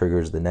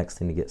triggers the next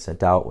thing to get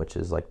sent out, which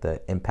is like the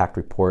impact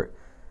report.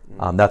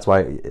 That's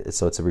why,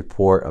 so it's a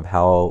report of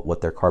what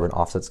their carbon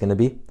offset's going to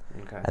be.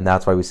 Okay. And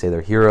that's why we say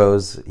they're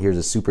heroes. Here's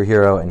a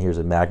superhero and here's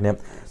a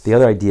magnet. Nice. The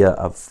other idea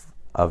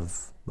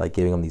of like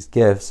giving them these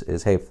gifts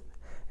is, hey,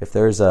 if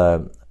there's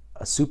a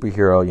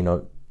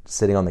superhero,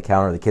 sitting on the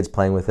counter, the kid's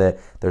playing with it,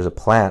 there's a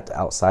plant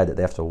outside that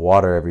they have to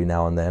water every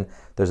now and then,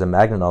 there's a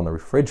magnet on the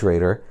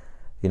refrigerator,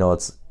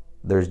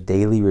 there's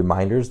daily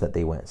reminders that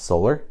they went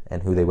solar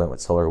and who they went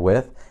with solar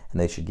with, and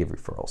they should give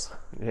referrals.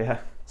 Yeah.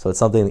 So it's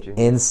something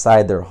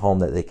inside their home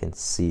that they can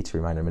see to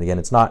remind them. And again,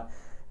 it's not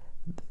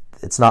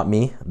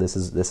me. This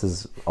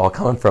is all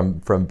coming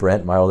from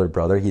Brent, my older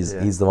brother.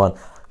 He's the one.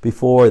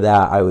 Before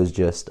that, I was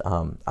just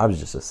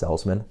a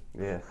salesman.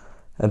 Yeah.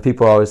 And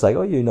people are always like,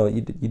 oh,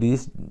 you do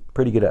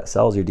pretty good at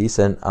sales. You're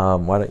decent.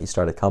 Why don't you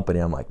start a company?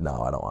 I'm like,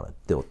 no, I don't want to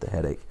deal with the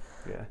headache.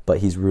 Yeah. But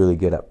he's really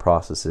good at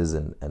processes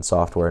and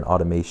software and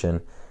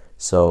automation.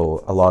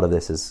 So a lot of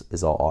this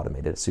is all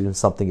automated. As soon as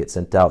something gets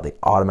sent out, they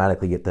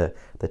automatically get the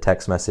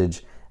text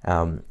message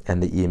and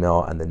the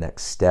email and the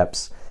next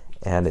steps.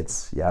 And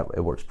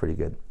it works pretty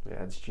good.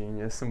 Yeah, it's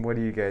genius. And what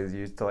do you guys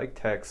use to like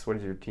text? What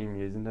is your team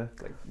using to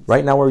like?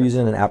 Right now we're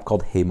using an app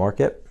called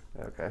Haymarket.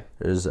 Okay.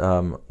 There's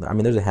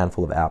there's a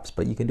handful of apps,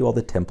 but you can do all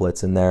the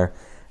templates in there,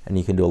 and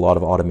you can do a lot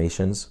of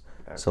automations.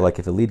 Okay. So like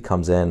if a lead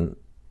comes in,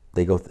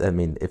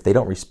 if they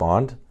don't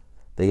respond,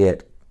 they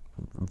get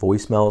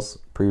voicemails,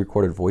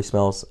 pre-recorded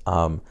voicemails,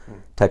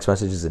 text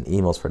messages, and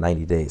emails for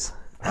 90 days.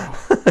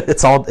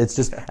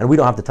 And we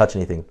don't have to touch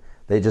anything.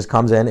 They just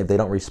comes in. If they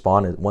don't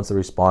respond, once they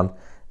respond,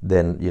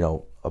 then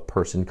a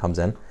person comes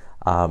in.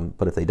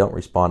 But if they don't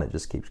respond, it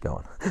just keeps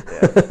going.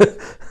 Yeah.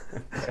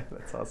 Okay,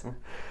 that's awesome.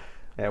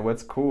 Yeah,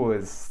 what's cool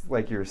is,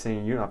 like you were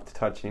saying, you don't have to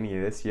touch any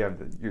of this. You have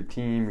your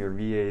team, your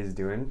VAs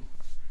doing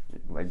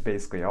like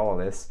basically all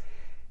of this.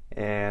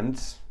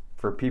 And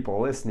for people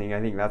listening,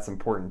 I think that's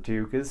important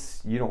too,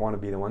 because you don't want to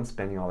be the one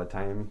spending all the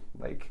time.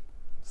 Like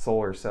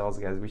solar sales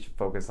guys, we should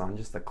focus on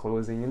just the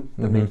closing and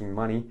the making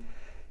money.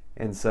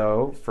 And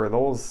so for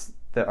those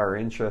that are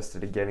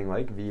interested in getting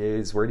like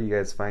VAs, where do you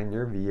guys find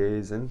your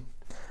VAs? And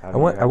I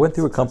went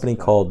through a company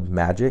called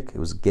Magic. It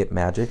was Get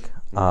Magic.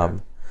 Okay.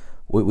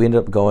 We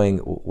ended up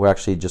we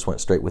actually just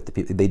went straight with the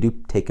people. They do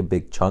take a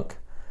big chunk,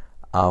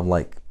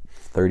 like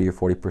 30 or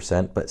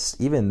 40%, but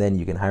even then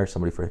you can hire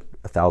somebody for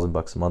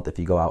 $1,000 a month. If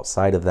you go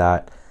outside of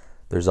that,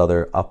 there's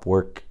other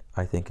Upwork,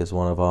 I think is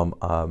one of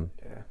them.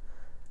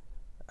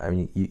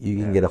 You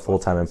can get a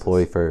full-time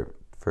employee for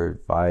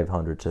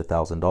 $500 to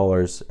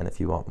 $1,000, and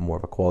if you want more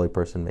of a quality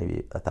person,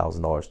 maybe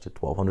 $1,000 to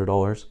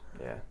 $1,200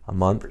 a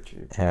month. Super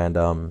cheap.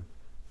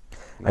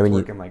 And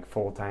working like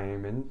full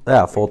time and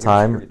full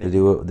time. They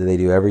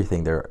do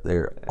everything.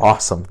 They're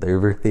awesome. They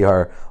really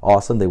are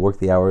awesome. They work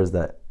the hours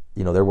that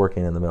they're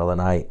working in the middle of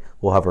the night.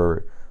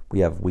 We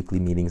have weekly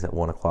meetings at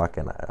 1 o'clock,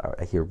 and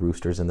I hear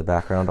roosters in the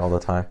background all the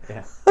time.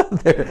 Yeah.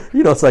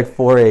 It's like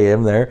 4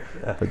 a.m. there,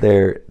 Yeah. but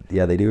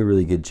they do a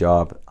really good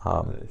job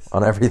Nice.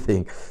 on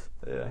everything.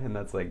 Yeah, and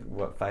that's like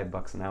what,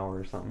 $5 an hour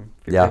or something.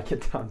 If Yeah. you break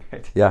it down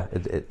right. Yeah,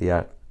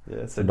 Yeah,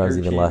 so sometimes dirt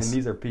even cheap. less. And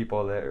these are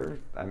people that are,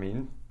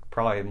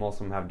 probably most of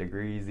them have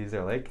degrees. These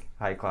are like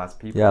high class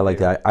people. Yeah, like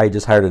too. I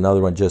just hired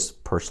another one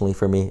just personally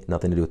for me,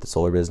 nothing to do with the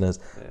solar business,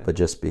 Yeah. but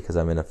just because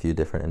I'm in a few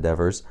different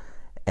endeavors.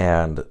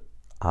 And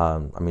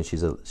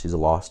she's a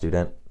law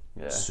student,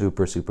 Yeah.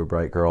 super, super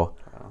bright girl.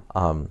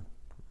 Wow.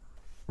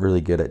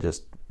 Really good at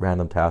just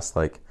random tasks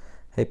like,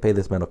 hey, pay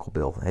this medical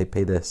bill. Hey,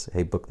 pay this.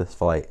 Hey, book this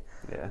flight.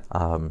 Yeah.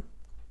 A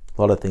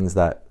lot of things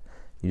that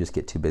you just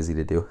get too busy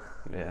to do,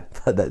 Yeah.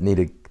 but that need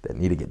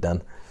to get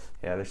done.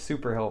 Yeah, they're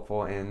super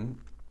helpful and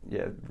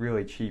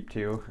really cheap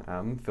too.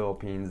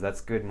 Philippines,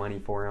 that's good money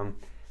for them.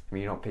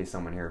 You don't pay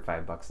someone here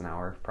 $5 an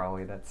hour.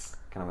 Probably that's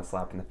kind of a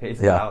slap in the face.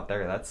 Yeah. But out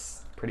there,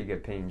 that's a pretty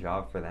good paying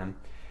job for them.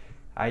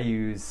 I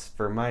use,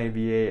 for my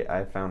VA,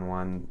 I found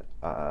one,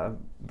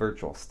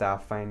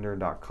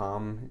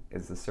 virtualstafffinder.com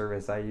is the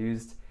service I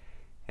used,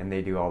 and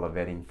they do all the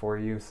vetting for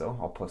you. So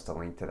I'll post a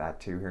link to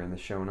that too here in the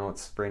show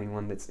notes for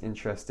anyone that's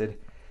interested.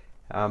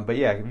 But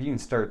yeah, if you can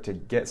start to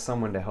get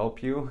someone to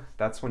help you,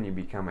 that's when you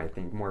become, I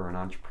think, more of an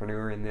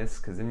entrepreneur in this,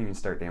 because then you can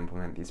start to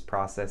implement these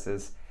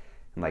processes.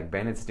 And like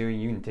Bennett's doing,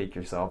 you can take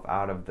yourself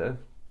out of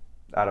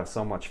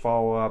so much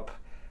follow-up,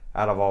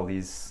 out of all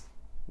these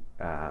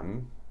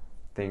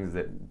things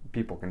that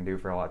people can do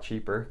for a lot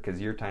cheaper,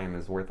 because your time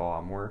is worth a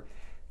lot more.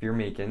 If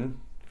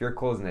you're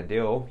closing a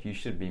deal, you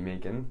should be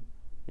making,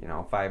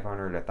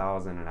 $500,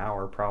 $1,000 an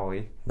hour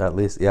probably. At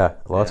least, yeah.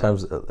 A lot of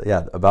times,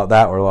 about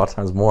that, or a lot of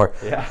times more.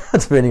 Yeah.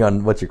 Depending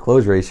on what your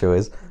close ratio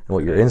is and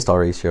what your install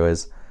ratio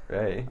is.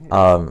 Right.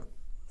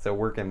 So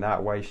working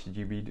that, why should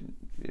you be?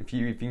 If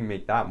you can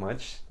make that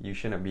much, you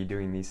shouldn't be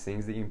doing these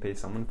things that you can pay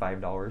someone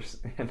 $5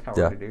 an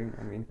hour to do.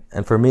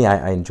 And for me,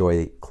 I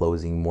enjoy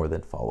closing more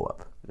than follow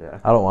up. Yeah.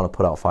 I don't want to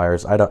put out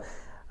fires.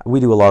 We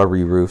do a lot of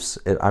re-roofs.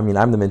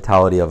 I'm the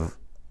mentality of,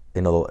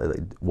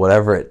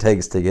 whatever it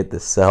takes to get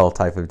this sell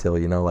type of deal.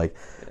 Do I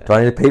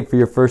need to pay for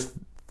your first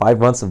 5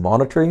 months of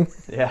monitoring?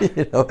 Yeah.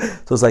 So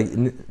it's like,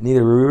 need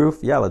a re-roof?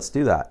 Yeah, let's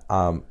do that.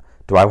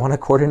 Do I want to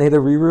coordinate a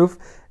re-roof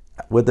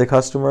with the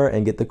customer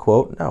and get the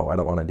quote? No, I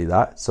don't want to do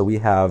that. So we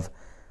have,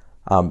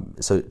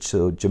 so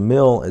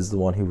Jamil is the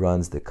one who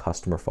runs the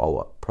customer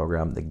follow-up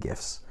program, the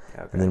gifts.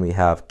 Okay. And then we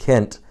have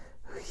Kent.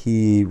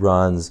 He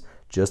runs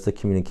just the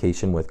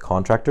communication with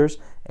contractors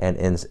and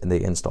the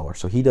installer.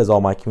 So he does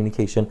all my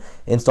communication.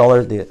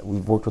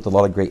 We've worked with a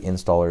lot of great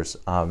installers,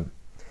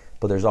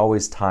 but there's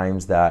always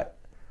times that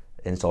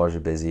installers are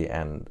busy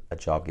and a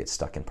job gets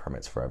stuck in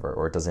permits forever,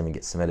 or it doesn't even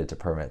get submitted to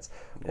permits,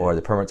 or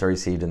the permits are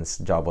received and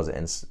the job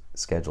wasn't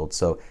scheduled.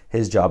 So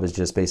his job is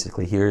just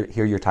basically, here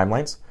are your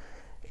timelines.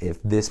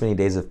 If this many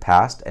days have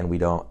passed and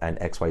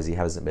XYZ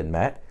hasn't been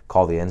met,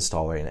 call the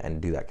installer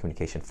and do that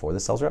communication for the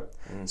sales rep.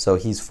 So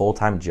he's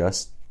full-time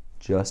just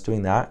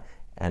doing that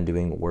and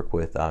doing work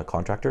with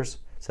contractors,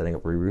 setting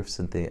up re-roofs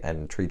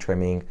and tree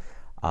trimming.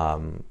 A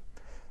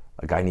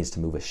guy needs to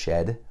move a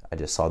shed. I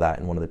just saw that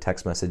in one of the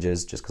text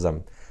messages, just because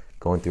I'm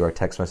going through our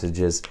text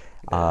messages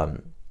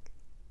to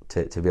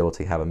be able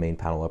to have a main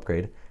panel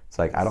upgrade. It's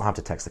like, I don't have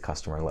to text the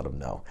customer and let them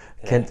know.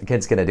 Yeah.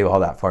 Kent's going to do all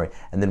that for me.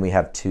 And then we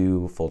have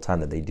 2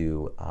 full-time that they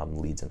do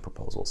leads and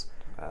proposals.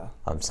 Wow.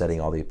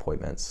 Setting all the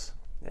appointments.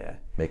 Yeah.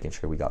 Making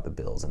sure we got the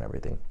bills and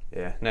everything.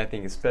 Yeah, and I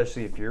think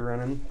especially if you're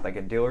running like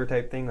a dealer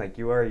type thing like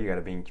you are, you got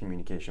to be in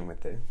communication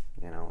with the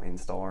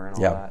installer and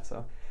all that.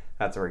 So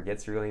that's where it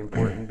gets really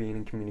important, being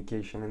in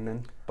communication and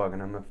then bugging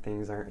them if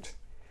things aren't.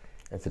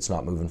 If it's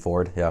not moving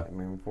forward, yeah.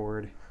 Moving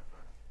forward.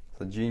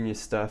 So genius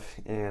stuff.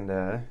 And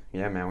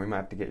yeah, man, we might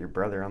have to get your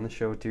brother on the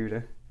show too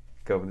to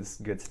go over this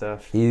good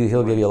stuff.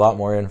 He'll give you a lot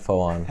more info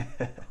on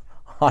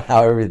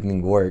how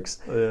everything works.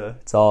 Yeah.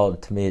 It's all,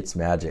 to me, it's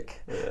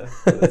magic. Yeah,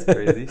 that's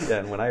crazy. Yeah,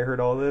 and when I heard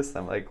all this,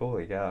 I'm like,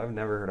 holy cow, I've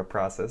never heard a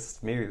process.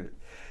 Maybe,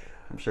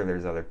 I'm sure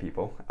there's other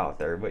people out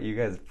there, but you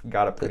guys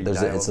got it pretty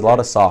dialed. It's a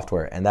lot of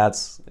software, and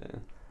that's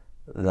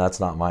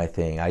not my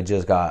thing. I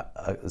just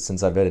got,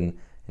 since I've been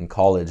in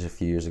college a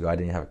few years ago, I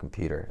didn't have a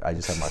computer. I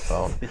just had my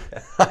phone.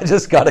 I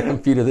just got a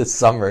computer this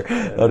summer.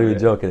 Not even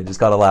joking. I just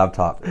got a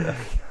laptop.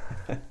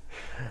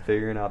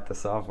 Figuring out the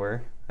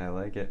software. I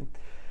like it.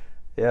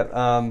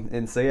 Yeah,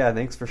 and so yeah,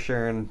 thanks for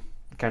sharing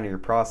kind of your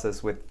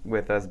process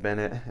with us,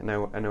 Bennett. And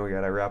I know we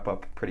got to wrap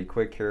up pretty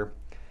quick here.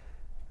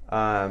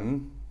 I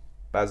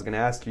was going to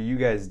ask you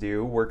guys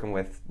do, working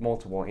with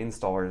multiple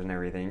installers and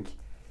everything,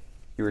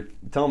 you were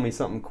telling me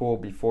something cool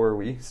before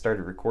we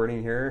started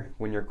recording here.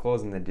 When you're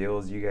closing the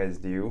deals, you guys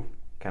do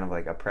kind of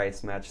like a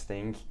price match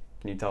thing.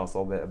 Can you tell us a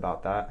little bit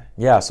about that?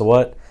 Yeah,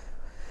 so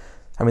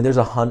there's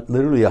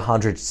literally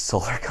 100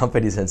 solar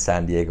companies in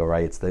San Diego,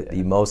 right? It's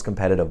the most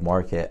competitive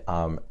market,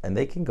 and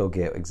they can go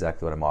get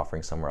exactly what I'm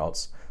offering somewhere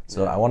else.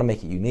 So I want to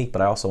make it unique,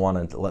 but I also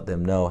want to let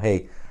them know,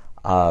 hey,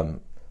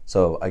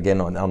 so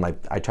again,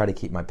 I try to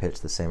keep my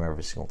pitch the same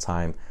every single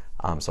time.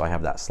 So I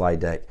have that slide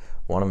deck.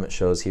 One of them, it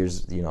shows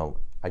here's,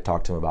 I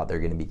talked to them about they're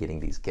going to be getting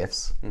these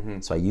gifts.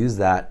 So I use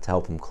that to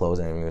help them close,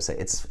 and I'm going to say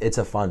it's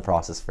a fun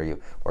process for you.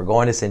 We're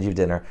going to send you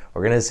dinner.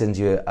 We're going to send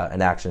you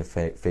an action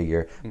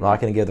figure. I'm not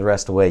going to give the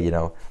rest away,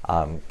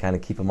 kind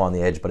of keep them on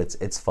the edge, but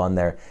it's fun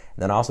there. And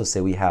then I also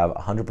say we have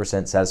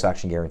 100%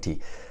 satisfaction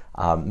guarantee,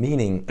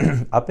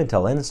 meaning up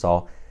until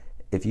install,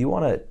 if you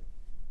want to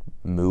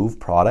move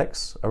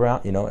products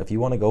around, if you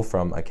want to go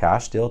from a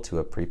cash deal to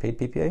a prepaid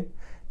PPA,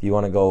 if you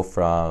want to go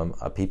from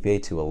a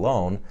PPA to a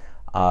loan,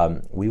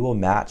 we will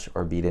match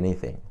or beat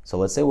anything. So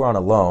let's say we're on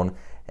a loan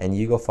and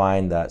you go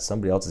find that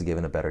somebody else is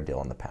giving a better deal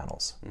on the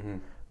panels.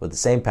 With the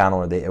same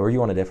panel, or you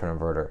want a different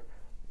inverter,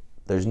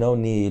 there's no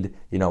need,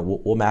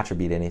 we'll match or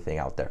beat anything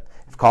out there.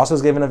 If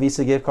Costco's giving a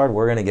Visa gift card,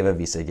 we're going to give a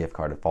Visa gift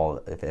card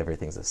if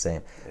everything's the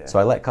same. Yeah. So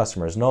I let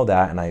customers know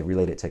that, and I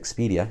relate it to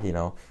Expedia.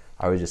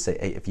 I would just say,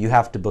 hey, if you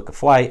have to book a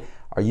flight,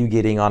 are you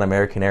getting on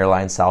American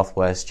Airlines,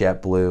 Southwest,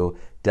 JetBlue,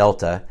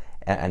 Delta,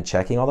 and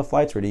checking all the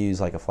flights, or do you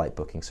use like a flight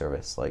booking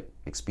service like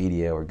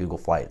Expedia or Google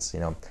Flights?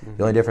 The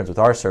only difference with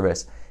our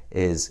service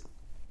is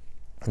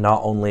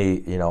not only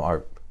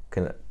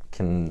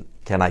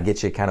can I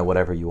get you kind of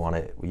whatever you want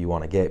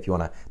to get. If you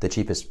want the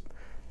cheapest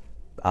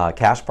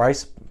cash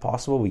price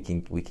possible, we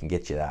can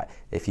get you that.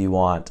 If you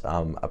want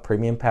a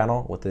premium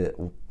panel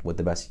with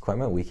the best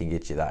equipment, we can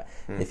get you that.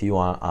 If you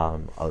want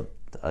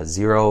a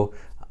zero,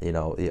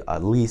 a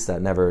lease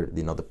that never,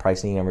 the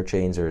pricing never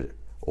changes,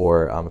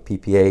 or a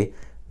PPA,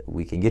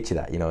 we can get you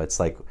that. It's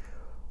like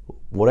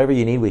whatever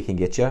you need, we can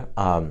get you.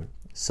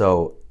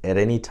 So at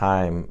any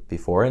time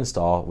before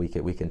install, we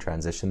can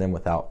transition them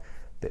without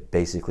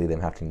basically them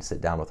having to sit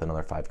down with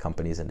another 5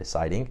 companies and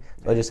deciding.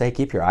 So I just say, hey,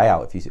 keep your eye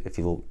out. If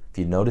you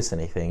notice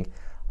anything,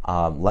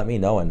 let me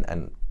know,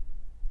 and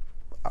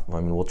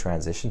we'll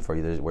transition for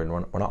you. We're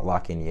not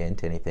locking you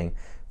into anything.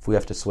 If we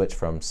have to switch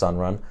from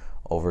Sunrun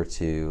over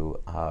to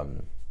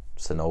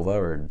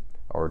Sonova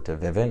or to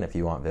Vivint, if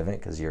you want Vivint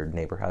because your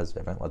neighbor has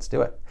Vivint, let's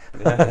do it.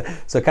 Yeah.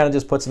 So it kind of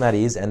just puts them at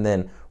ease. And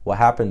then what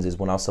happens is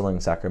when I was selling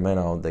in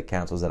Sacramento, the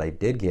cancels that I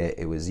did get,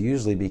 it was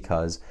usually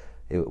because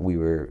we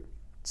were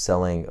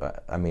selling,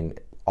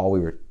 all we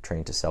were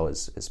trained to sell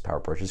is power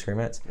purchase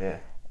agreements. Yeah.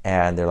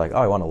 And they're like, oh,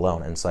 I want a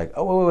loan. And it's like,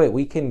 oh, wait,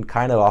 we can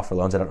kind of offer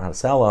loans. I don't know how to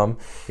sell them,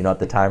 at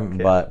the time,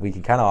 okay, but we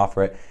can kind of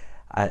offer it.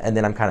 And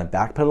then I'm kind of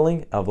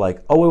backpedaling of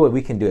like, oh, wait,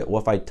 we can do it.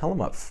 Well, if I tell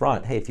them up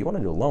front, hey, if you want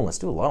to do a loan, let's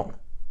do a loan.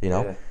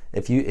 Yeah.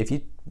 If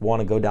you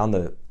want to go down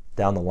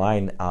the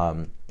line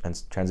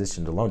and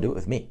transition to loan, do it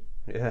with me.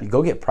 Yeah. You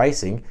go get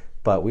pricing,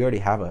 but we already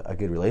have a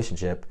good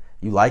relationship.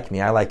 You like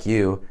me, I like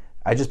you.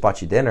 I just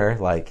bought you dinner.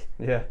 Like,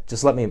 yeah,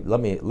 just let me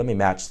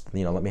match.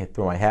 Let me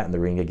throw my hat in the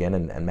ring again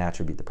and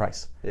match or beat the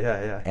price.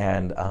 Yeah.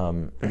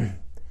 And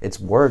it's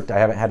worked. I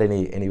haven't had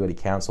anybody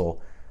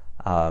cancel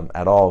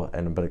at all,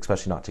 but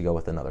especially not to go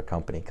with another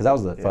company, because that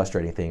was the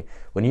frustrating thing.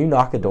 When you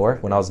knock a door,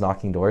 when I was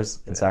knocking doors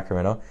in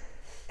Sacramento,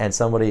 and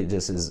somebody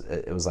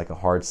it was like a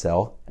hard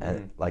sell,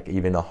 and like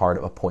even a hard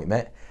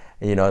appointment.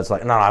 And, it's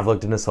like, no, I've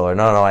looked into solar.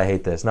 No, I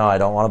hate this. No, I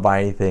don't want to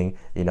buy anything.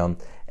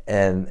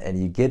 And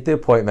you get the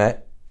appointment.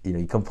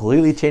 You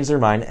completely change their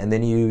mind, and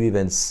then you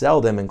even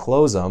sell them and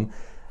close them.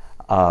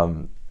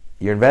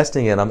 You're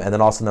investing in them, and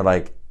then all of a sudden they're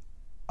like,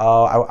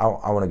 oh,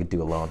 I want to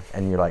do a loan.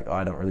 And you're like, oh,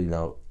 I don't really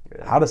know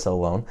how to sell a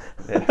loan.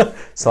 Yeah.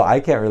 So I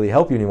can't really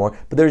help you anymore.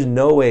 But there's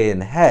no way in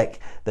heck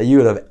that you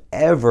would have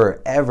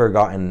ever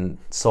gotten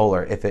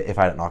solar if I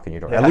didn't knock on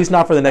your door. Yeah. At least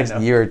not for the next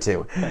year or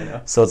two. I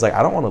know. So it's like,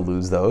 I don't want to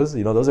lose those.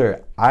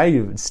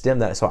 I stem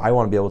that. So I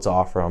want to be able to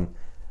offer them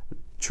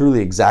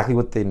truly exactly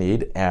what they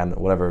need and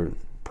whatever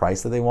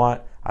price that they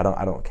want. I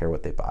don't care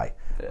what they buy.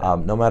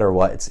 Yeah. No matter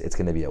what, it's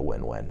going to be a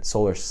win-win.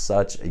 Solar's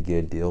such a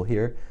good deal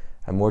here.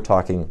 And we're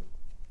talking,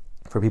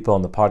 for people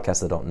on the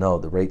podcast that don't know,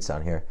 the rates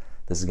down here,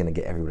 this is going to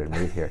get everybody to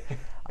move here.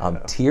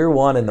 Tier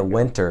 1 in the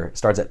winter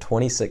starts at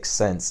 26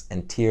 cents,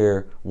 and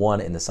Tier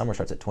 1 in the summer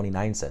starts at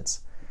 29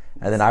 cents.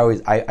 And then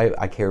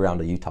I carry around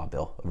a Utah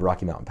bill of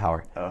Rocky Mountain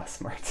Power. Oh,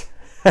 smart.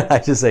 I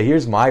just say,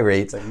 here's my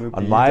rates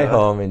on my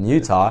home in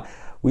Utah.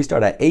 We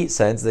start at 8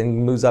 cents,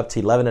 then moves up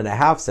to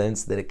 11.5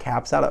 cents, then it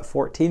caps out at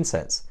 14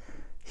 cents.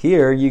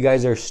 Here, you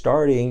guys are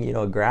starting,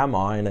 a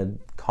grandma in a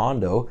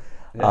condo,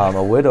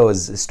 a widow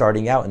is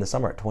starting out in the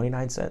summer at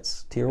 29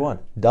 cents, Tier 1.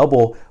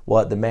 Double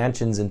what the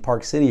mansions in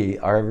Park City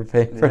are ever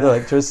paying for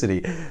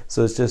electricity.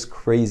 So it's just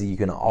crazy. You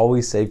can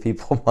always save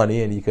people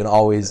money, and you can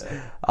always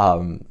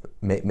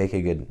make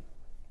a good,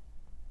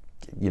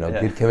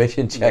 good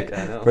commission check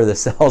for the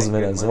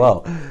salesman as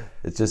well.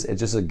 It's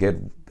just a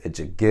good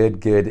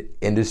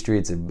industry.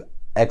 It's an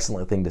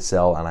excellent thing to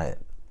sell, and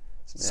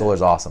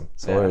solar's awesome.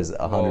 Solar is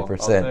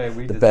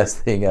 100% the best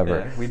thing ever.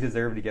 Yeah, we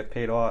deserve to get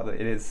paid a lot.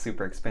 It is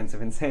super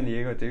expensive in San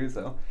Diego too,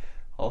 so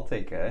I'll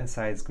take as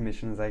high as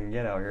commission as I can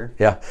get out here.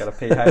 Yeah, gotta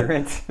pay high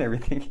rent and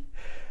everything.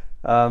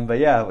 But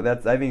yeah,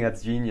 I think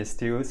that's genius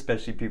too,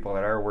 especially people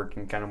that are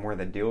working kind of more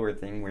the dealer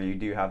thing, where you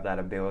do have that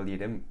ability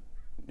to,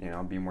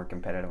 be more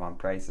competitive on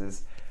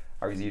prices.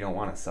 Obviously, you don't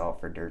want to sell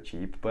for dirt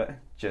cheap, but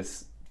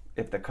just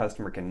if the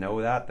customer can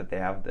know that they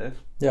have the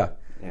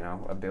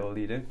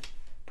ability to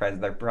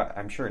surprised.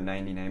 I'm sure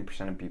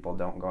 99% of people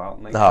don't go out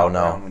and like Oh, shop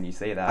no. around when you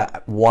say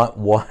that.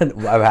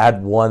 I've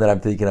had one that I'm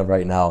thinking of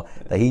right now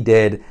that he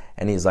did,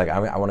 and he's like,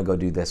 I want to go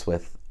do this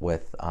with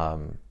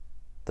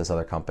this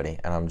other company,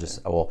 and I'm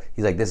just, well,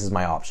 he's like, this is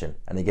my option.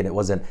 And again,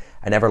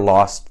 I never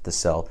lost the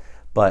sale,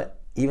 but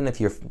even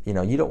if you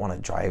don't want to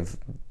drive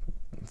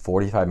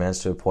 45 minutes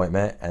to an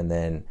appointment and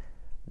then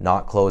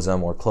not close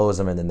them, or close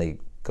them and then they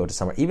go to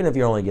somewhere, even if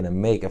you're only going to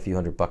make a few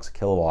 $100 a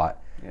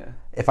kilowatt. Yeah.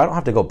 If I don't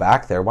have to go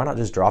back there, why not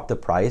just drop the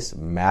price,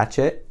 match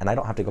it, and I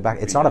don't have to go back?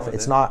 It's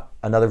not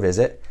another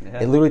visit.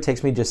 Yeah. It literally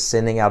takes me just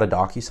sending out a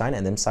DocuSign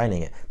and them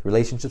signing it. The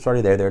relationship's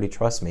already there. They already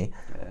trust me.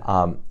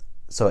 Yeah.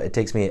 So it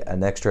takes me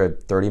an extra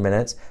 30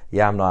 minutes.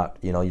 Yeah, I'm not,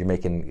 you're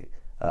making,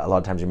 a lot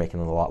of times you're making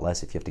a lot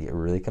less if you have to get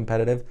really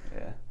competitive.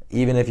 Yeah.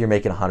 Even if you're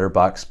making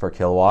 $100 per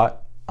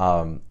kilowatt,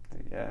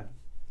 yeah.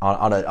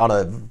 on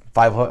a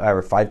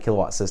 5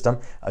 kilowatt system,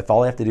 if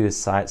all I have to do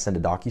is send a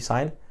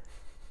DocuSign,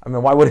 I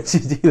mean, why wouldn't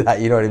you do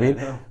that? You know what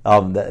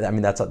I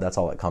mean? That's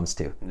all it comes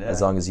to. Yeah.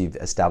 As long as you've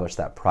established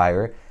that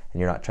prior, and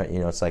you're not trying,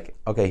 it's like,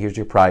 okay, here's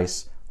your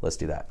price, let's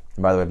do that.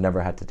 And by the way, I've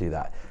never had to do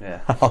that.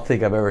 Yeah. I don't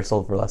think I've ever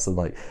sold for less than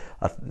like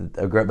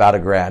about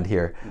 $1,000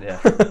 here. Yeah.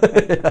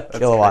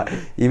 Kilowatt.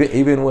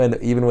 Even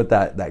with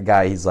that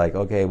guy, he's like,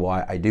 okay,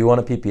 well, I do want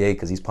a PPA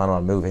because he's planning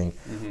on moving.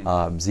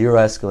 Mm-hmm. Zero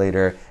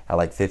escalator at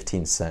like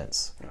 15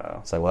 cents.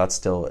 Wow. So well, it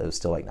was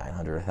still like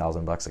 $900,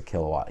 $1,000 a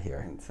kilowatt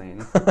here.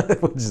 Insane.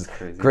 Which is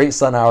crazy. Great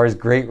sun hours,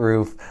 great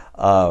roof.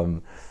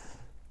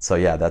 So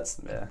yeah, that's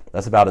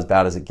about as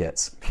bad as it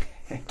gets.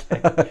 Okay.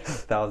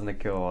 1,000 a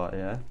kilowatt.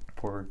 Yeah.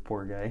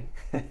 Poor guy.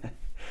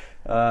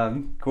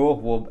 Cool.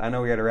 Well, I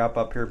know we got to wrap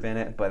up here,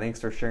 Bennett, but thanks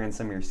for sharing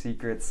some of your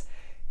secrets.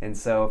 And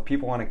so if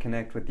people want to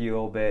connect with you a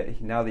little bit,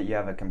 now that you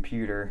have a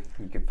computer,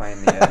 you can find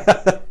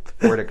the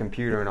Ford a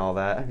computer and all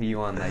that. Are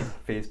you on like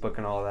Facebook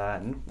and all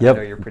that? And Yep. I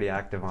know you're pretty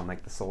active on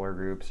like the solar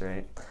groups,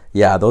 right?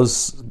 Yeah,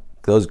 those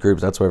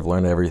groups, that's where I've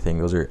learned everything.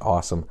 Those are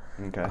awesome.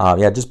 Okay.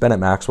 Yeah, just Bennett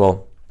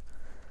Maxwell.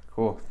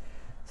 Cool.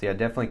 So yeah,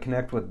 definitely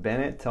connect with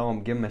Bennett.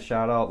 Give him a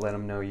shout out. Let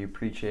him know you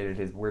appreciated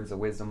his words of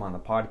wisdom on the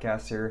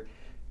podcast here.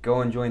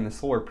 Go and join the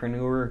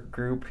Solarpreneur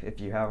group if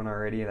you haven't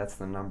already. That's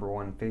the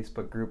 #1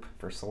 Facebook group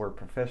for solar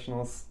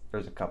professionals.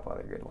 There's a couple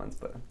other good ones,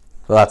 but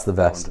Well, that's the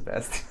best.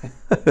 that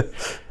one's the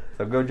best.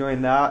 So go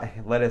join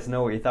that. Let us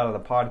know what you thought of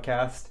the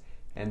podcast.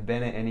 And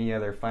Bennett, any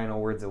other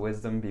final words of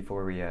wisdom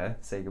before we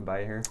say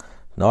goodbye here?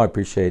 No, I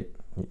appreciate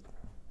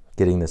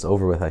getting this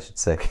over with, I should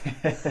say.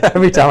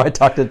 Every time I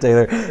talk to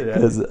Taylor,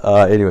 because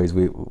anyways,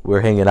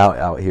 we're hanging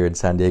out here in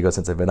San Diego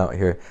since I've been out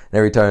here, and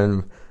every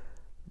time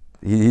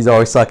he's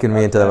always sucking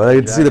me into that. I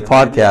get to see the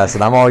podcast,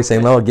 and I'm always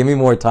saying, "No, give me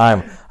more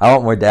time. I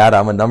want more data.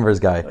 I'm a numbers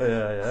guy.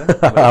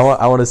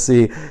 I want to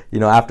see,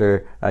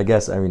 after, I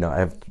guess, I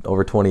have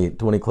over 20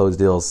 closed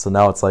deals, so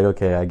now it's like,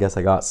 okay, I guess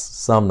I got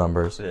some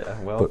numbers. Yeah,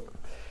 well.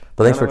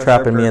 But thanks for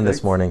trapping me in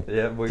this morning.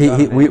 Yeah,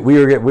 we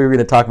were going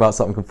to talk about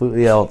something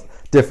completely else,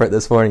 different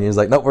this morning. He was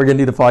like, "Nope, we're going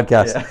to do the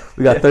podcast. Yeah.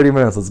 We got 30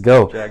 minutes. Let's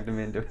go." Dragged him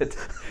into it.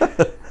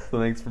 So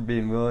thanks for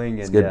being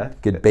willing. And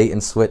good bait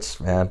and switch,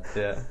 man.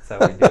 Yeah, that's how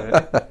we do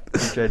it.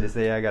 He tried to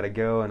say I gotta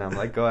go, and I'm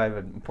like, "Oh, I have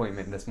an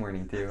appointment this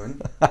morning too,"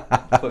 and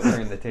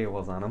turning the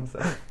tables on him.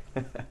 So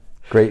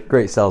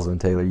great salesman,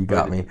 Taylor. You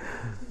got me.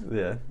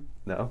 Yeah,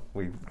 no,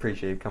 we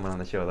appreciate you coming on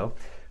the show though.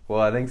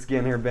 Well, thanks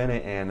again here,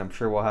 Bennett, and I'm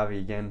sure we'll have you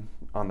again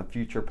on the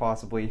future,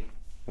 possibly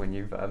when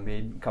you've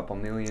made a couple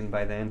million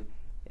by then,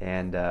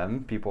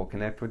 and people will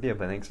connect with you.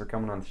 But thanks for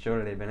coming on the show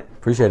today, Bennett.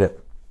 Appreciate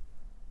it.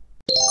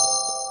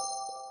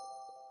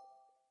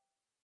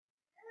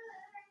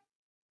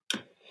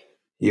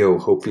 Yo,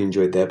 hope you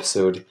enjoyed the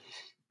episode.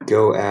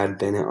 Go add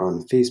Bennett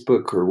on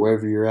Facebook or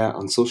wherever you're at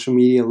on social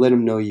media. Let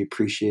him know you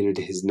appreciated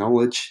his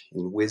knowledge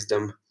and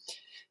wisdom,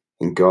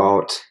 and go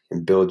out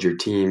and build your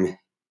team.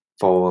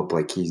 Follow up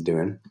like he's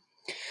doing.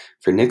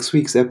 For next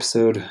week's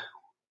episode,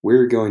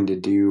 we're going to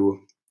do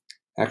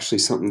actually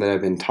something that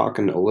I've been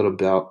talking a little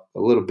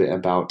bit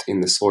about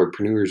in the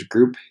Solarpreneurs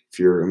group. If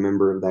you're a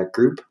member of that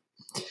group,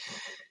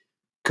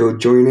 go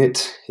join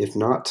it. If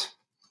not,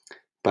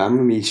 but I'm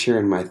going to be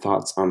sharing my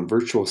thoughts on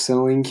virtual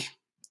selling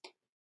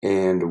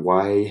and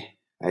why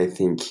I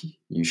think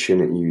you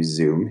shouldn't use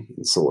Zoom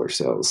in solar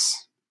sales.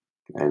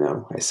 I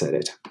know, I said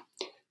it.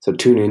 So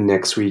tune in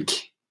next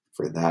week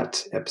for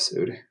that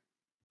episode.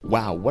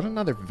 Wow, what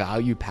another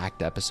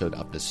value-packed episode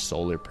of The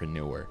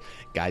Solarpreneur.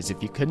 Guys,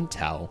 if you couldn't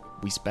tell,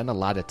 we spend a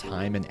lot of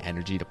time and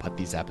energy to put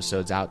these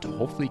episodes out to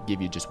hopefully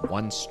give you just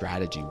one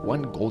strategy,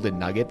 one golden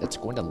nugget that's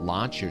going to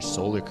launch your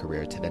solar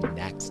career to the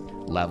next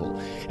level.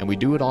 And we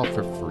do it all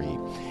for free.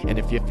 And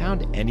if you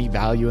found any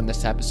value in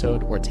this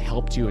episode or it's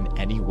helped you in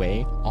any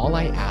way, all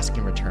I ask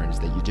in return is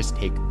that you just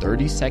take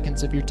 30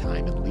 seconds of your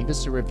time and leave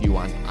us a review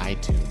on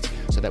iTunes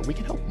so that we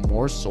can help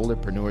more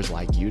solarpreneurs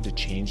like you to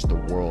change the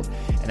world.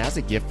 And as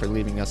a gift for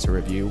leaving us a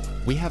review,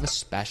 we have a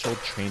special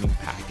training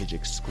package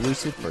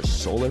exclusive for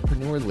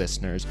Solarpreneur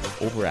listeners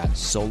over at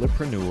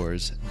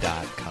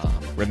solarpreneurs.com.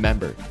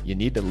 Remember, you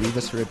need to leave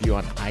us a review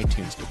on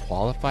iTunes to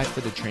qualify for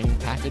the training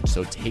package,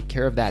 so take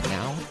care of that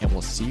now, and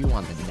we'll see you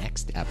on the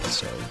next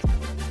episode.